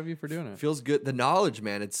 I'm proud of you for doing it. It feels good. The knowledge,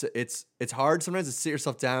 man. It's hard sometimes to sit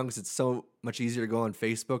yourself down because it's so much easier to go on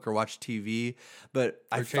Facebook or watch TV. But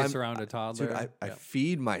Or chase around a toddler. Dude, I Yeah.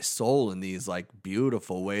 feed my soul in these like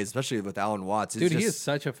beautiful ways, especially with Alan Watts. It's Dude, he just- is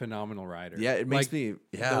such a phenomenal writer. Yeah, it makes Like, me.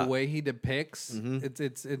 Yeah, The way he depicts,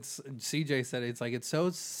 it's CJ said it's like it's so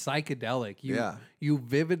psychedelic. You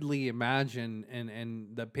vividly imagine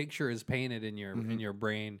and the picture is painted in your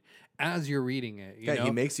brain as you're reading it. You know?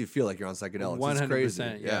 he makes you feel like you're on psychedelics. 100%. It's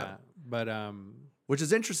crazy. Yeah. But Which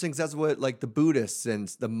is interesting because that's what like the Buddhists and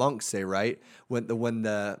the monks say, right? When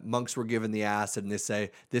the monks were given the acid and they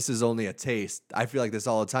say this is only a taste. I feel like this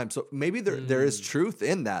all the time. So maybe there is truth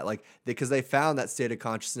in that, like because they found that state of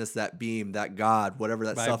consciousness, that beam, that God, whatever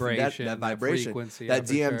that Vibration, that vibration, frequency, that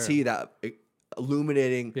yeah, for DMT, that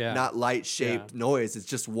illuminating, Yeah. not light shaped noise. It's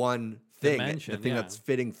just one thing, Dimension, the thing yeah. that's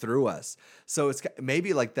fitting through us. So it's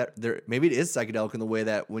maybe like that. Maybe it is psychedelic in the way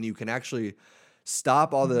that when you can actually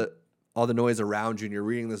stop all the noise around you and you're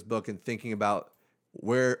reading this book and thinking about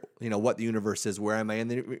where, what the universe is, where am I in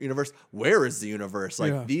the universe, where is the universe,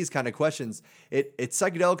 like these kind of questions. It's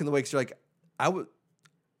psychedelic in the way because you're like,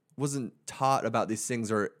 wasn't taught about these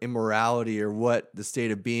things or immorality or what the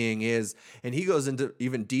state of being is. And he goes into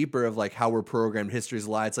even deeper of like how we're programmed, history's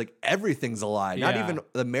a lie. It's like everything's a lie, not Yeah. even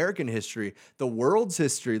American history, the world's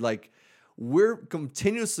history. Like we're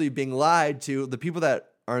continuously being lied to. The people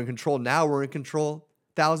that are in control now were in control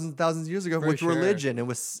thousands and thousands of years ago For with sure. religion and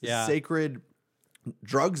with Yeah. sacred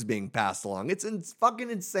drugs being passed along. It's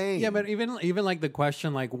fucking insane. yeah, but even like the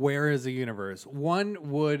question like where is the universe?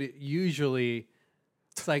 One would usually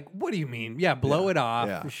it's like, what do you mean? Yeah, blow it off,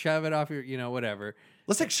 Yeah. shove it off your, whatever.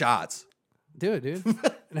 Let's take shots. Do it, dude.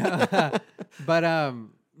 But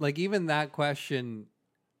like even that question,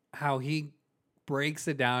 how he breaks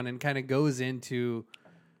it down and kind of goes into,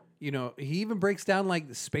 he even breaks down like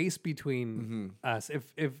the space between us.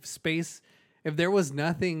 If there was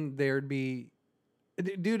nothing, there'd be,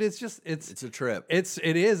 dude. It's It's a trip. it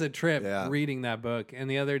is a trip Yeah. reading that book.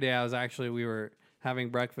 And the other day we were having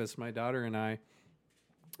breakfast, my daughter and I,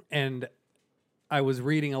 and I was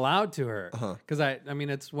reading aloud to her because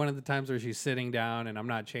it's one of the times where she's sitting down and I'm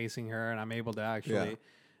not chasing her and I'm able to actually,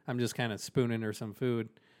 I'm just kind of spooning her some food.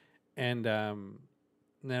 And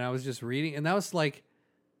then I was just reading, and that was like,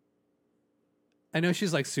 I know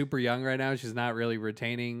she's like super young right now. She's not really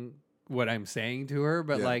retaining what I'm saying to her,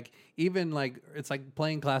 but like even like it's like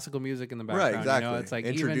playing classical music in the background. Right, exactly. It's like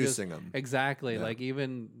Introducing even just, them. Exactly. Like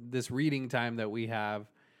even this reading time that we have,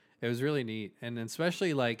 it was really neat, and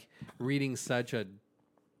especially like reading such a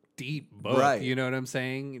deep book. Right. You know what I'm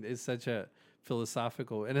saying? It's such a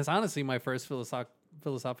philosophical, and it's honestly my first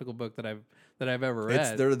philosophical book that I've ever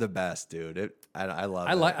read. They're the best, dude. I love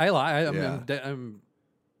it. I'm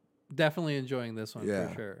definitely enjoying this one Yeah.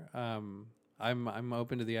 for sure. I'm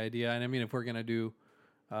open to the idea, and I mean, if we're gonna do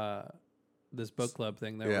this book club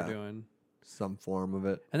thing that Yeah. we're doing, Some form of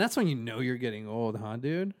it. and that's when you're getting old, huh,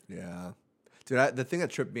 dude? Yeah. Dude, the thing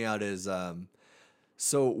that tripped me out is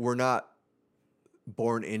so we're not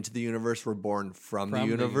born into the universe, we're born from the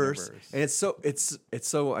universe. And it's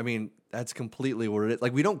so I mean, that's completely what it is.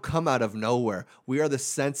 Like we don't come out of nowhere. We are the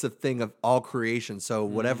sensitive thing of all creation. So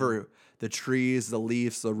whatever the trees, the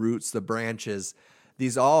leaves, the roots, the branches,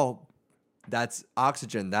 that's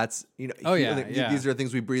oxygen. That's Oh, yeah, yeah. These are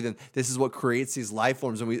things we breathe in. This is what creates these life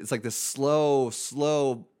forms, and it's like this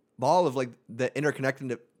slow ball of like the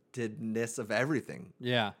interconnectedness of everything.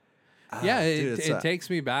 Yeah. Dude, It takes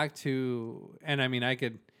me back to, and I mean, I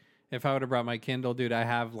could, if I would have brought my Kindle, dude, I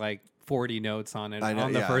have like 40 notes on it I know,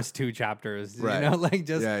 on the yeah. first 2 chapters. Right. Like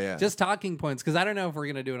Yeah. just talking points. Cause I don't know if we're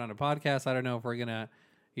going to do it on a podcast. I don't know if we're going to,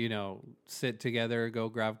 sit together, go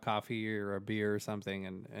grab coffee or a beer or something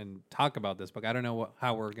and talk about this book. I don't know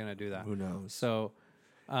how we're going to do that. Who knows? So,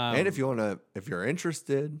 And if you're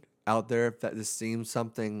interested out there, if this seems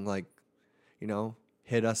something like,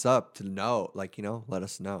 hit us up to know, like, let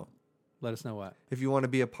us know. let us know what. If you want to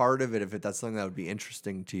be a part of it, if that's something that would be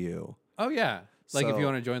interesting to you. Oh yeah. Like if So- you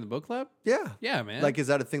want to join the book club? Yeah. Yeah, man. Like, is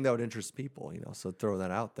that a thing that would interest people? So throw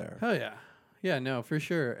that out there. Oh yeah. Yeah, no, for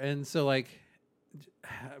sure. And so like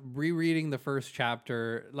rereading the first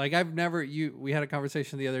chapter, like we had a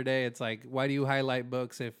conversation the other day. It's like, why do you highlight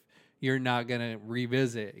books if you're not gonna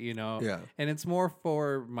revisit, Yeah. And it's more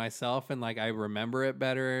for myself, and like I remember it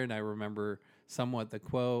better, and I remember somewhat the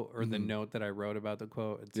quote or the note that I wrote about the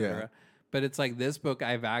quote, etc. Yeah. But it's like this book,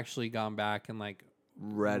 I've actually gone back and like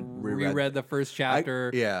reread the first chapter.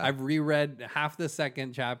 yeah. I've reread half the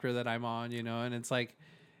second chapter that I'm on, and it's like,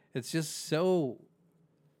 it's just so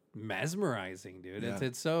mesmerizing, dude. Yeah.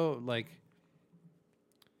 It's so like,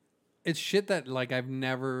 it's shit that like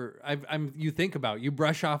you think about, you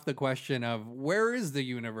brush off the question of where is the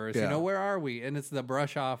universe, Yeah. where are we? And it's the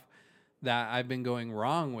brush off that I've been going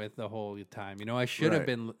wrong with the whole time. I should have Right.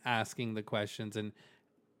 been asking the questions and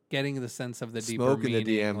getting the sense of the deeper Smoking meaning.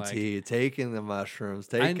 the DMT, taking the mushrooms,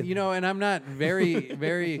 taking And I'm not very,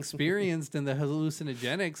 very experienced in the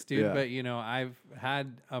hallucinogenics, dude. Yeah. But I've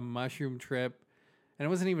had a mushroom trip, and it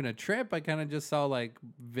wasn't even a trip. I kind of just saw like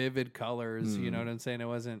vivid colors. You know what I'm saying?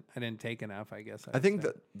 I didn't take enough, I guess. I think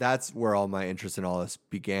that's where all my interest in all this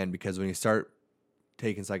began, because when you start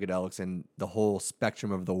taking psychedelics and the whole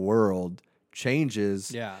spectrum of the world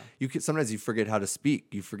changes, Yeah. sometimes you forget how to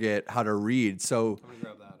speak, you forget how to read. So I'm gonna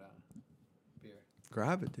grab that beer.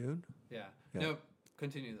 grab it, dude. Yeah. Yeah. No,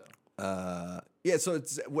 continue though. Yeah, so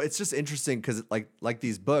it's just interesting because like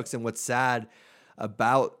these books, and what's sad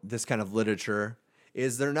about this kind of literature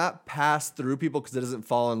is they're not passed through people because it doesn't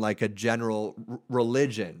fall in like a general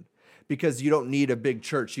religion, because you don't need a big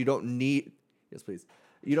church. You don't need, yes please,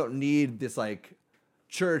 you don't need this like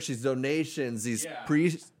church, these donations, these Yeah.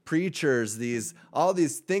 preachers, all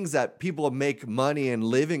these things that people make money and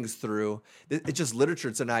livings through. It's just literature.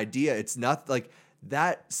 It's an idea. It's not like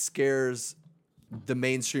that scares the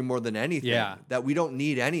mainstream more than anything. Yeah. That we don't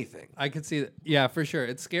need anything. I could see that. Yeah, for sure.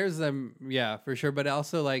 It scares them. Yeah, for sure. But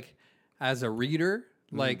also, like, as a reader,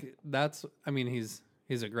 like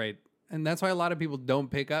he's a great, and that's why a lot of people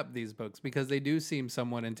don't pick up these books, because they do seem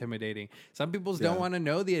somewhat intimidating. Some people don't Yeah. want to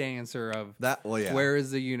know the answer of That well, yeah. where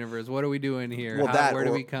is the universe? What are we doing here? Well, Where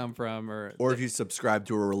do or- we come from? Or Or if you subscribe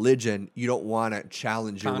to a religion, you don't want to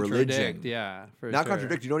challenge your religion. contradict. Yeah, for Not sure.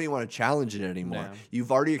 contradict. You don't even want to challenge it anymore. Yeah.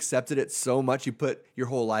 You've already accepted it so much. You put your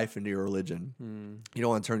whole life into your religion. Hmm. You don't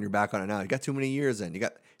want to turn your back on it now. You got too many years in. You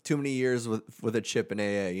got too many years with a chip in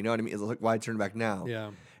AA. You know what I mean? It's like, why turn back now? Yeah.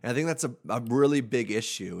 And I think that's a really big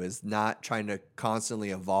issue, is not trying to constantly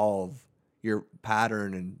evolve your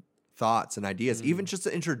pattern and thoughts and ideas, even just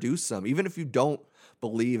to introduce them, even if you don't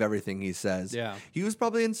believe everything he says. Yeah. He was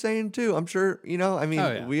probably insane too. I'm sure, I mean,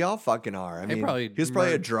 Oh, yeah. we all fucking are. I mean, probably he was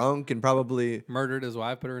probably a drunk and probably, Murdered his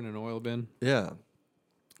wife, put her in an oil bin. yeah.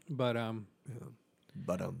 But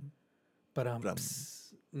But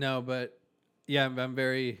no, but yeah, I'm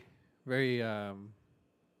very, very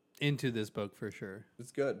into this book for sure.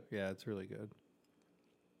 it's good. Yeah, it's really good.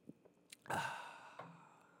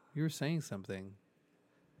 You were saying something.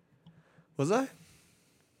 Was I?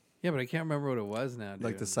 Yeah, but I can't remember what it was now, dude.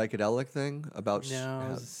 Like the psychedelic thing about No, how it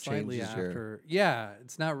was slightly changes your- after. Yeah,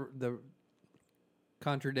 it's not the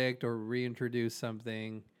contradict or reintroduce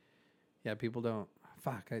something. Yeah, people don't.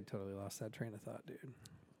 Fuck, I totally lost that train of thought, dude.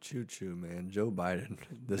 Choo choo, man. Joe Biden.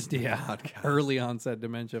 This Yeah, podcast. early onset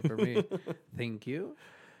dementia for me. Thank you.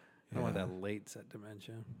 I don't want Yeah. that late set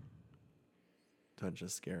dementia. Touch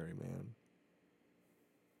is scary, man.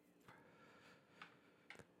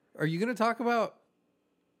 Are you going to talk about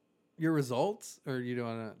your results, or you don't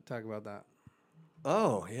want to talk about that?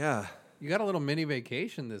 Oh, yeah. You got a little mini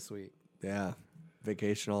vacation this week. Yeah.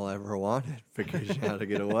 Vacation all I ever wanted. Vacation how to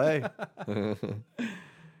get away.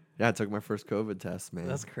 Yeah, I took my first COVID test, man.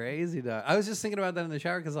 That's crazy, dog. I was just thinking about that in the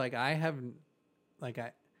shower because, like, I haven't, like,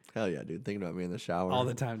 Hell yeah, dude. Thinking about me in the shower. all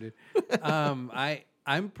the time, dude. I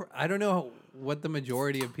don't know what the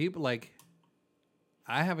majority of people like.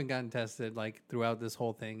 I haven't gotten tested like throughout this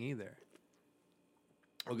whole thing either.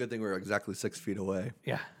 Well, good thing we were exactly 6 feet away.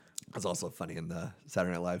 Yeah. That's also funny in the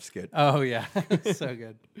Saturday Night Live skit. Oh yeah, so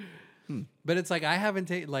good. But it's like I haven't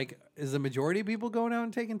taken. Like, is the majority of people going out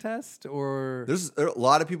and taking tests, or There are a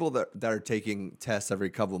lot of people that are taking tests every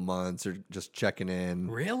couple months or just checking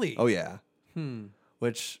in. really? Oh, yeah.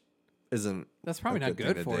 Which isn't. That's probably a not thing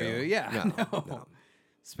good to for do. you. Yeah, No, no. no.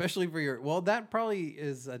 Especially for your. Well, that probably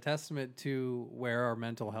is a testament to where our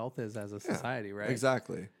mental health is as a society, right?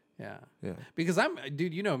 Exactly. Yeah. Yeah. Because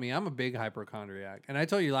dude, you know me, I'm a big hypochondriac. And I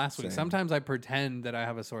told you last week, Same. sometimes I pretend that I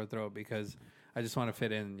have a sore throat because I just want to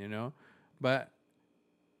fit in, But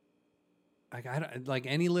like I don't, like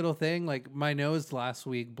any little thing, like my nose last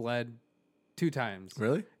week bled 2 times.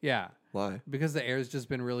 Really? Yeah. Why? Because the air's just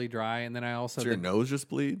been really dry. And then I also, So your nose just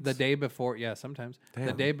bleeds? the day before, yeah, sometimes. The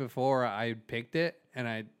Damn. day before I picked it and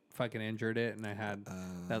I fucking injured it, and I had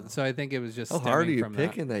that. So I think it was just How hard are stemming you from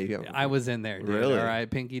picking that? I was in there, dude. Really? All right,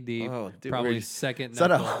 pinky deep. Oh, dude, probably were second is that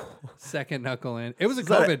knuckle. Second knuckle in. It was a Is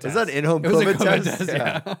that COVID a- test. is that an in-home It was a COVID test?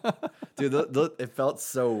 Yeah. Dude, it felt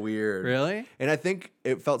so weird. Really? And I think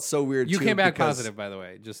it felt so weird. You too, came back because- positive, by the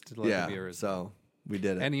way, just to let Yeah. the viewers. So we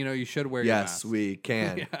did it. And you should wear your Yes, mask. we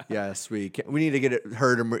can. Yeah. Yes, we can. We need to get it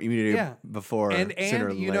heard immediately Yeah. before And sooner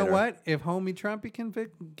than you know later. what? If homie Trumpy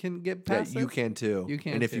can get Yeah, past you this, can too. You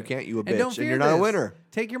can And if too. you can't, you a And bitch. don't And fear you're not a this. winner.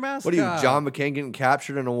 Take your mask What are you, off. John McCain getting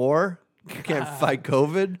captured in a war? You can't fight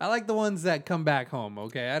COVID? I like the ones that come back home,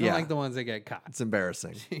 okay? I don't Yeah. like the ones that get caught. It's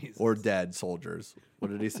embarrassing. Jesus. Or dead soldiers.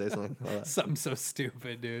 What did he say? Something like that? Something so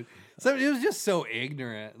stupid, dude. So it was just so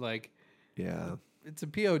ignorant. Like, Yeah. it's a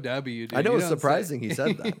POW, dude. I know You it's don't say- surprising he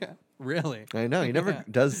said that. Yeah, really? I know. He never Yeah.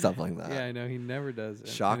 does stuff like that. Yeah, I know. He never does.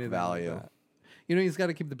 Shock anything like value. that. He's got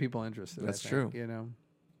to keep the people interested. That's I think, true.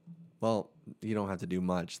 Well, you don't have to do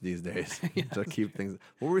much these days to keep things.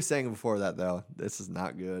 What were we saying before that, though? This is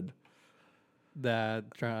not good. That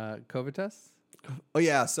COVID test? Oh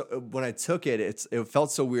yeah, so when I took it, it felt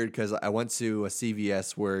so weird because I went to a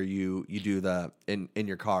CVS where you do the in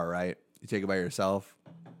your car, right? You take it by yourself,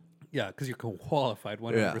 Yeah, because you're qualified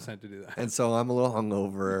 100% to do that. and so I'm a little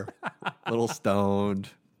hungover, a little stoned,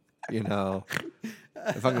 If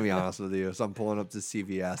I'm gonna be honest with you, so I'm pulling up to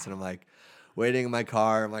CVS and I'm like waiting in my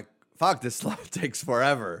car. I'm like, fuck, this stuff takes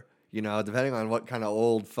forever, depending on what kind of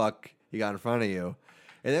old fuck you got in front of you.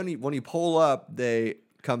 And then when you pull up, they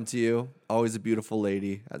come to you. Always a beautiful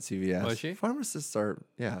lady at CVS. Was she? Pharmacists are,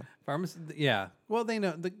 yeah. Pharmacy, yeah. Well, they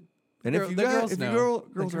know. And Girl- if you the guys, girls if you know. girls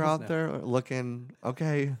The are girls out know. there looking,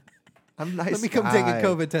 okay, I'm nice. Let me come take a guy.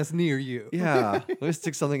 COVID test near you. Yeah, let me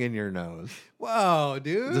stick something in your nose. Whoa,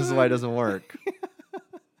 dude. This is why it doesn't work.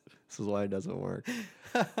 This is why it doesn't work.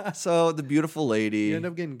 So the beautiful lady, You end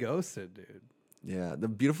up getting ghosted, dude. yeah, the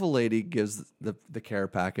beautiful lady gives the care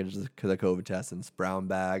package, the COVID test, in this brown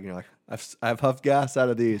bag. And you're like, I've huffed gas out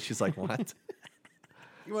of these. She's like, what?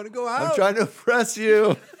 You want to go out? I'm trying to impress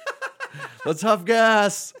you. Let's huff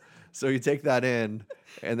gas. So you take that in,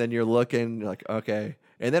 and then you're looking, you're like, okay.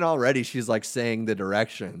 And then already she's like saying the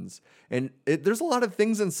directions. And there's a lot of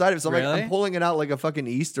things inside of it. So I'm like, Really? I'm pulling it out like a fucking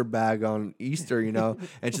Easter bag on Easter, And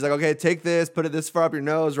she's like, okay, take this, put it this far up your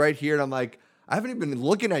nose right here. And I'm like, I haven't even been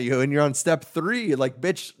looking at you, and you're on step 3. Like,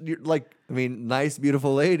 bitch, you're like, nice,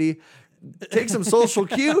 beautiful lady. Take some social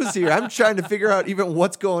cues here. I'm trying to figure out even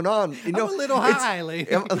what's going on. I'm a little high,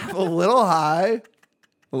 lady. I'm a little high,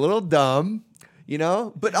 a little dumb,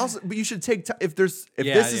 But you should take time if this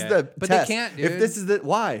is the But they test. can't, If dude. this is the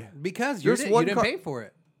why? Because There's you one didn't car- pay for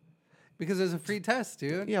it. Because there's a free test,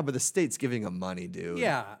 dude. Yeah, but the state's giving them money, dude.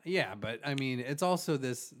 Yeah, but I mean, it's also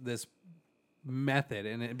this method,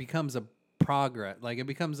 and it becomes a progress. Like it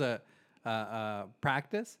becomes a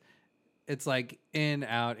practice. It's like in,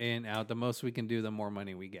 out. The most we can do, the more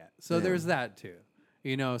money we get. So there's that too.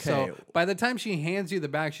 So Okay. by the time she hands you the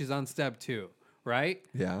bag, she's on step 2, right?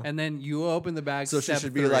 Yeah. And then you open the bag. So she step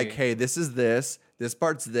should be 3. like, hey, this is this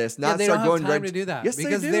part's this. Yeah, Not they start don't have going time right to do that Yes,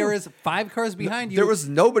 because they do. there is 5 cars behind you. There was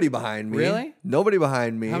nobody behind me. Really? Nobody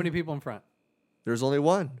behind me. how many people in front? There's only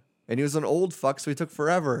one. And he was an old fuck, so he took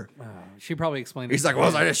forever. She probably explained. He's it like, to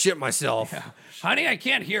well, me. I just shit myself. Honey, I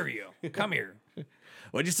can't hear you. Come here.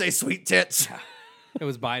 What'd you say, sweet tits? It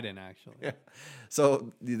was Biden, actually.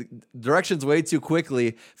 So the directions way too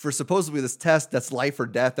quickly for supposedly this test that's life or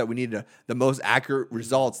death that we need the most accurate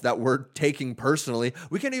results that we're taking personally.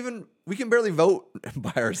 We can barely vote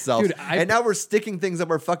by ourselves. Dude, and now we're sticking things up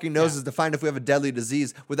our fucking noses to find if we have a deadly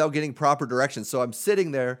disease without getting proper directions. So I'm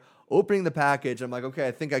sitting there opening the package. I'm like, okay,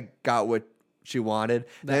 I think I got what she wanted.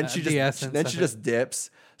 Then she the essence of just dips.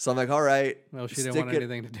 So I'm like, all right. Well, she didn't want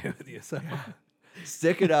anything to do with you. So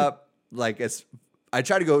Stick it up like I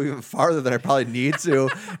try to go even farther than I probably need to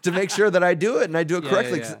make sure that I do it and I do it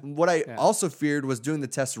correctly. 'Cause what I also feared was doing the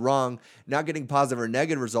test wrong, not getting positive or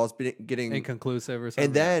negative results, but getting inconclusive or something.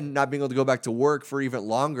 and then not being able to go back to work for even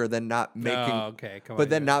longer than not making. Oh, okay, come on, but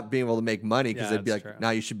then yeah. not being able to make money because Yeah, they'd be like, that's true.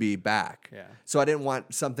 now you should be back. Yeah. So I didn't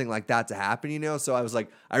want something like that to happen, So I was like,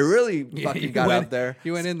 I really fucking you got went- out there.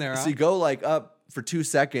 you went in there, So huh? you go like up for 2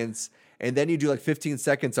 seconds and then you do like 15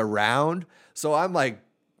 seconds around. So I'm like,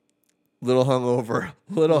 little hungover,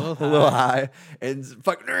 a little high, and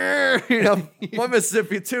fucking, 1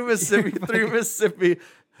 Mississippi, 2 Mississippi, 3 Mississippi.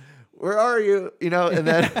 Where are you? And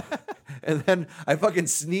then and then I fucking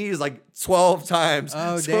sneeze like 12 times.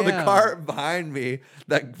 Oh, so the damn. car behind me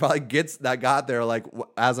that probably got there like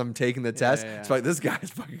as I'm taking the test. yeah. It's like this guy's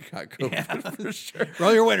fucking got COVID for sure.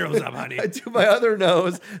 Roll your windows up, honey. I do my other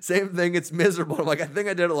nose, same thing. It's miserable. I'm like, I think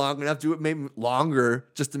I did it long enough. Do it maybe longer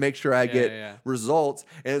just to make sure I get yeah. results.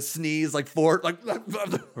 And it sneezed like 4, like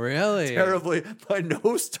Really? terribly. My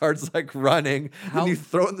nose starts like running. How- And you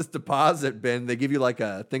throw it in this deposit bin. They give you like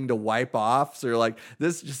a thing to wipe off. So you're like,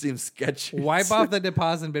 this just seems sketchy. Wipe off the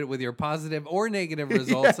deposit bit with your positive or negative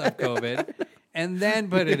results of COVID, and then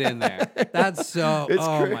put it in there. That's so. It's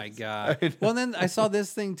oh crazy. my god. Well, then I saw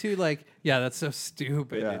this thing too. Like, yeah, that's so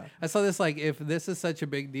stupid. Yeah. Dude. I saw this. Like, if this is such a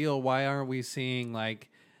big deal, why aren't we seeing like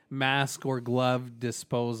mask or glove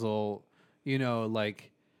disposal? You know,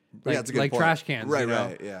 like that's a good like point. trash cans. Right, you know?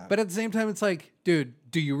 right, yeah. But at the same time, it's like, dude,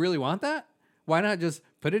 do you really want that? Why not just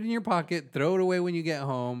put it in your pocket, throw it away when you get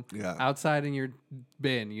home, Yeah. outside in your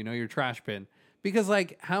bin, you know, your trash bin? Because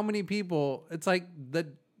like, how many people? It's like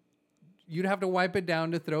you'd have to wipe it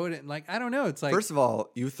down to throw it in. Like, I don't know. It's like First of all,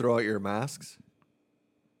 you throw out your masks.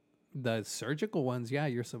 the surgical ones. Yeah,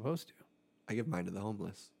 you're supposed to. I give mine to the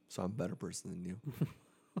homeless. So I'm a better person than you.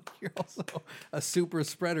 You're also a super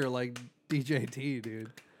spreader like DJT,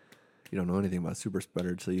 dude. You don't know anything about super spreader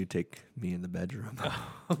until you take me in the bedroom.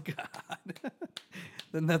 Oh God.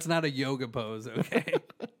 Then that's not a yoga pose, okay?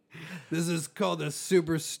 This is called a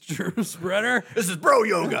super spreader, This is bro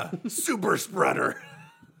yoga. Super spreader.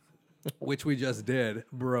 which we just did,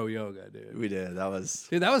 bro yoga, dude. We did. That was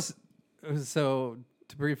Dude, that was so.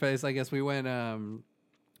 To preface, I guess we went.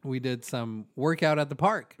 We did some workout at the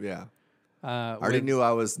park. yeah. I I already knew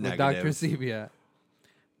I was with negative. Dr. Sepia.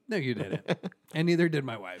 No, you didn't, and neither did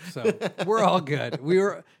my wife. So we're all good.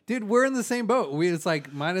 We're in the same boat. It's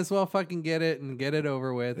like might as well fucking get it and get it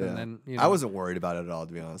over with, Yeah. and then you know. I wasn't worried about it at all,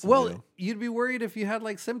 to be honest. with Well, you. you'd be worried if you had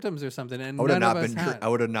like symptoms or something, and I would have none of not us been. had. I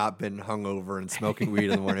would have not been hungover and smoking weed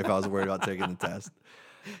in the morning if I was worried about taking the test.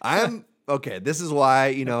 I'm okay. This is why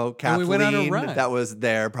And Kathleen we went on a run. that was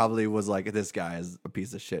there probably was like, this guy is a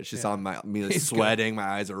piece of shit. She saw me like, He's sweating. My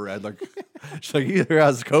eyes are red. Like she's like, he either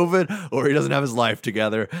has COVID or he doesn't have his life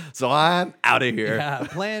together. So I'm out of here. Yeah,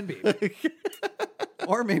 plan B.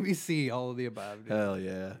 Or maybe C, all of the above. Dude. Hell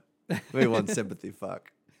yeah. Maybe one sympathy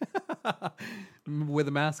fuck. With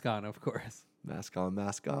a mask on, of course. Mask on,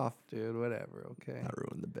 mask off. Dude, whatever, okay. That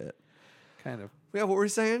ruined the bit. Kind of. Yeah, what were we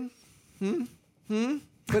saying?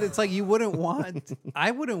 But it's like you wouldn't want,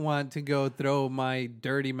 I wouldn't want to go throw my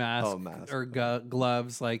dirty mask, mask. or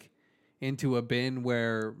gloves like into a bin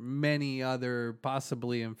where many other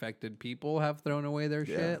possibly infected people have thrown away their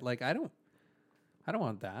Yeah. shit. Like, I don't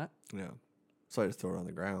want that. Yeah. So I just throw it on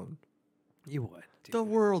the ground. You would. Dude. The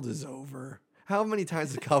world is over. How many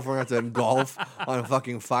times did California have to engulf on a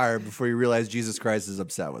fucking fire before you realize Jesus Christ is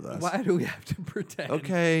upset with us? Why do we have to pretend?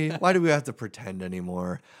 Okay, why do we have to pretend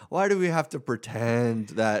anymore? Why do we have to pretend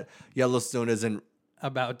that Yellowstone isn't?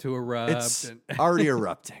 About to erupt. It's and already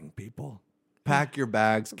erupting, people. Pack your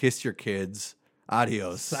bags, kiss your kids.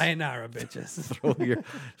 Adios. sayonara, bitches.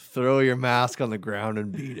 throw your mask on the ground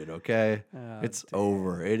and beat it, okay? Oh, It's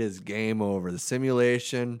over. It is game over. The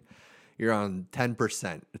simulation, you're on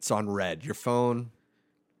 10%. It's on red. Your phone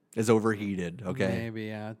is overheated, okay? Maybe,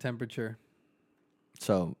 yeah. Temperature.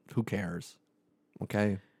 So who cares?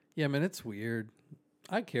 Okay? Yeah, man, it's weird.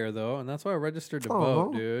 I care, though, and that's why I registered to Oh.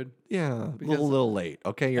 vote, dude. Yeah, Because- a little late,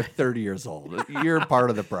 okay? You're 30 years old. You're part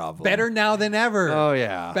of the problem. Better now than ever. Oh,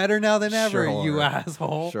 yeah. Better now than ever, Sure. you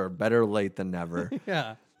asshole. Sure, better late than never.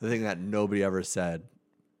 Yeah. The thing that nobody ever said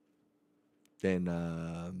in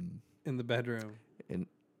In the bedroom.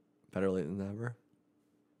 better late than never.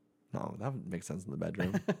 No, that would make sense in the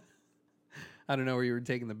bedroom. I don't know where you were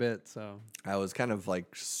taking the bit, so. I was kind of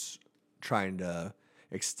like trying to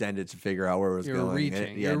extend it to figure out where it was You're going. reaching.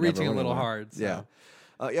 It You're never reaching a went little anywhere. hard, so. Yeah.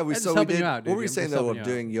 Yeah, I'm just we helping you did. out, dude. What were we I'm saying just though? helping Of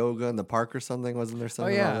you out. doing yoga in the park or something? Wasn't there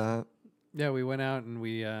something about that? Yeah, we went out and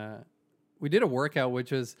we did a workout,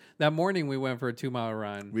 which was that morning we went for a 2-mile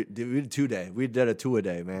run. We did 2 day. We did a 2 a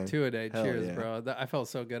day, man. 2 a day. Hell Cheers, yeah. bro. I felt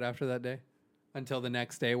so good after that day. Until the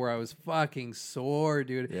next day where I was fucking sore,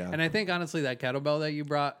 dude. Yeah. And I think honestly that kettlebell that you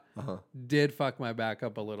brought did fuck my back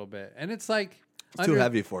up a little bit. And it's like It's too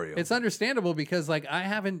heavy for you. It's understandable because like I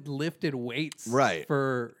haven't lifted weights Right.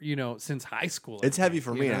 for, since high school. I It's heavy think.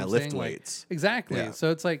 for You me know and I what I'm lift saying? Like, weights. exactly. Yeah.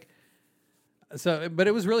 So it's like but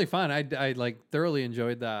it was really fun. I like thoroughly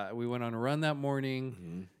enjoyed that. We went on a run that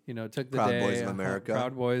morning. Took the Proud day. Boys of America.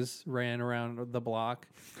 Proud Boys ran around the block,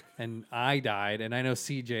 and I died, and I know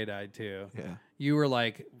CJ died too. Yeah. You were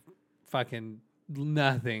like fucking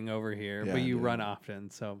nothing over here, Yeah, but you dude. run often,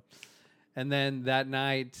 so And then that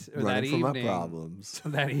night or that Running from my evening, problems.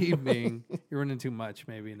 that evening, you're running too much,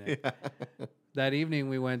 maybe, Nick. That evening,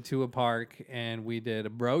 we went to a park and we did a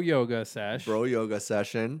bro yoga sesh. Bro yoga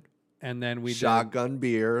session. And then we Shotgun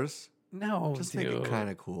beers. No, Just dude. make it kind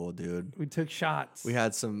of cool, dude. We took shots. We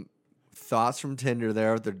had some thoughts from Tinder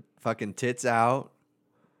there with their fucking tits out.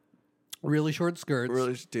 really short skirts.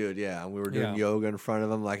 Really, dude, yeah. We were doing Yeah. yoga in front of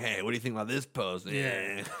them, like, hey, what do you think about this pose?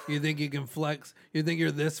 Yeah. You think you can flex? You think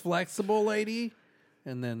you're this flexible, lady?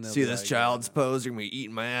 And then they'll See be this like, child's pose? You're gonna be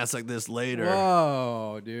eating my ass like this later.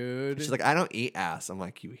 Whoa, dude. She's like, I don't eat ass. I'm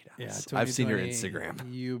like, you eat yeah, ass. I've seen your 2020,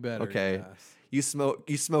 Instagram. You better. Okay. Yes.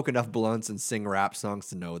 You smoke enough blunts and sing rap songs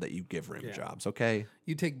to know that you give rim Yeah. jobs. Okay.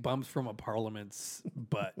 You take bumps from a parliament's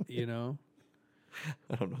butt. You know,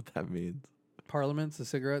 I don't know what that means. parliament's the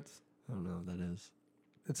cigarettes. I don't know what that is.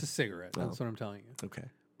 It's a cigarette. That's what I'm telling you. Okay.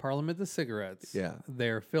 Parliament the cigarettes. Yeah.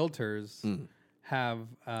 Their filters have.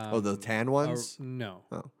 The tan ones? No.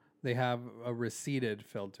 Oh. They have a receded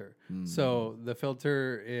filter. So the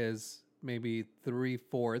filter is maybe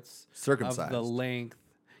 3/4 Circumcised. of the length.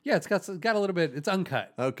 Yeah, it's got a little bit. It's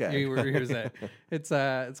uncut. Okay. Here's that.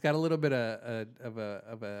 It's got a little bit of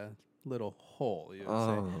a little hole. You would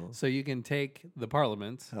Oh. say. So you can take the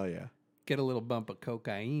Parliament, Hell yeah. get a little bump of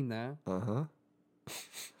cocaine, Uh-huh.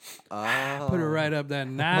 put it right up that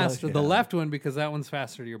nostril, yeah. the left one, because that one's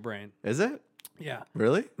faster to your brain. Is it? Yeah.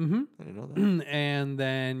 Really? Mm-hmm. I didn't know that. And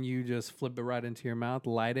then you just flip it right into your mouth,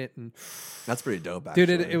 light it, and That's pretty dope, actually.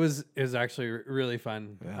 dude, it was actually really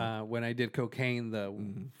fun. Yeah. When I did cocaine the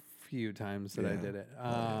few times that I Yeah. did it.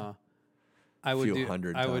 yeah. I would Few do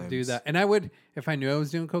hundred I would do times. that, and I would, if I knew I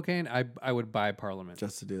was doing cocaine, I would buy Parliament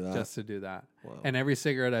Just to do that. just to do that. Wow. And every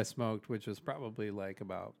cigarette I smoked, which was probably like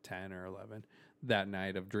about 10 or 11 that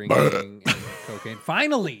night of drinking and cocaine.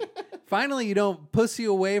 Finally, you don't pussy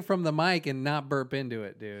away from the mic and not burp into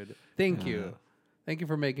it, dude. Thank you. Thank you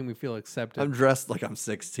for making me feel accepted. I'm dressed like I'm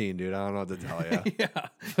 16, dude. I don't know what to tell you. Yeah,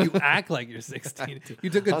 you act like you're 16. You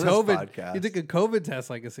took a On this COVID. podcast. You took a COVID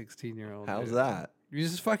test like a 16-year-old. How's dude. that? You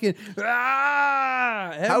just fucking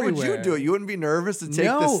How would you everywhere. do it? You wouldn't be nervous to take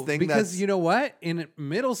No, this thing because that's... you know what? In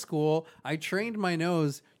middle school, I trained my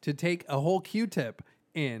nose to take a whole Q-tip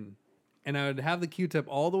in, and I would have the Q-tip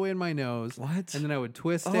all the way in my nose. What? And then I would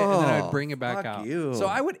twist it, and then I Oh, would bring it back fuck out. you. So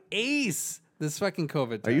I would ace this fucking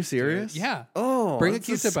COVID test. Are you dude. serious? Yeah. Oh, bring a that's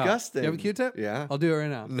Q-tip disgusting. out. You have a Q-tip? Yeah. I'll do it right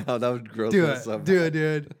now. No, that would gross Do me it. so Do bad. it,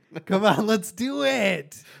 dude. Come on, let's do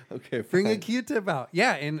it. Okay, Bring a fine. Q-tip out.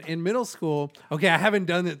 Yeah, in middle school. Okay, I haven't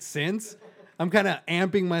done it since. I'm kind of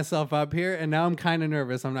amping myself up here, and now I'm kind of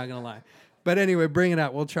nervous. I'm not going to lie. But anyway, bring it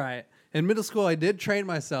out. We'll try it. In middle school, I did train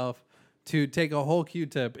myself to take a whole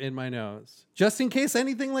Q-tip in my nose. Just in case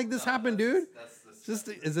anything like this happened, dude.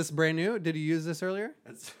 Is this brand new? Did you use this earlier?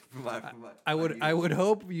 It's I would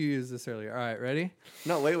hope you used this earlier. All right, ready?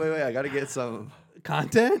 No, wait. I got to get some...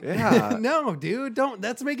 Content? Yeah. No, dude, don't.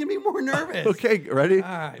 That's making me more nervous. Okay, ready? All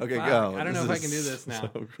right, okay, fuck. go. I don't know if I can do is this now. so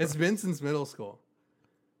gross. It's been since middle school.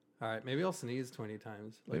 All right, maybe I'll sneeze 20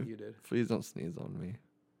 times like you did. Please don't sneeze on me.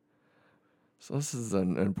 So this is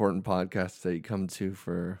an important podcast that you come to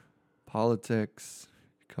for politics,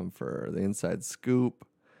 you come for the inside scoop,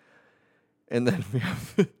 and then we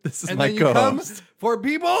have this is And my then you come co-host. for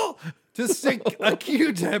people to stick a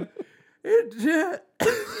Q-tip into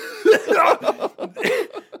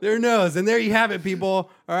their nose. And there you have it, people.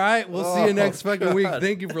 All right, we'll see you next fucking week.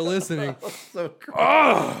 Thank you for listening. So gross.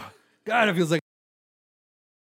 Oh, God, it feels like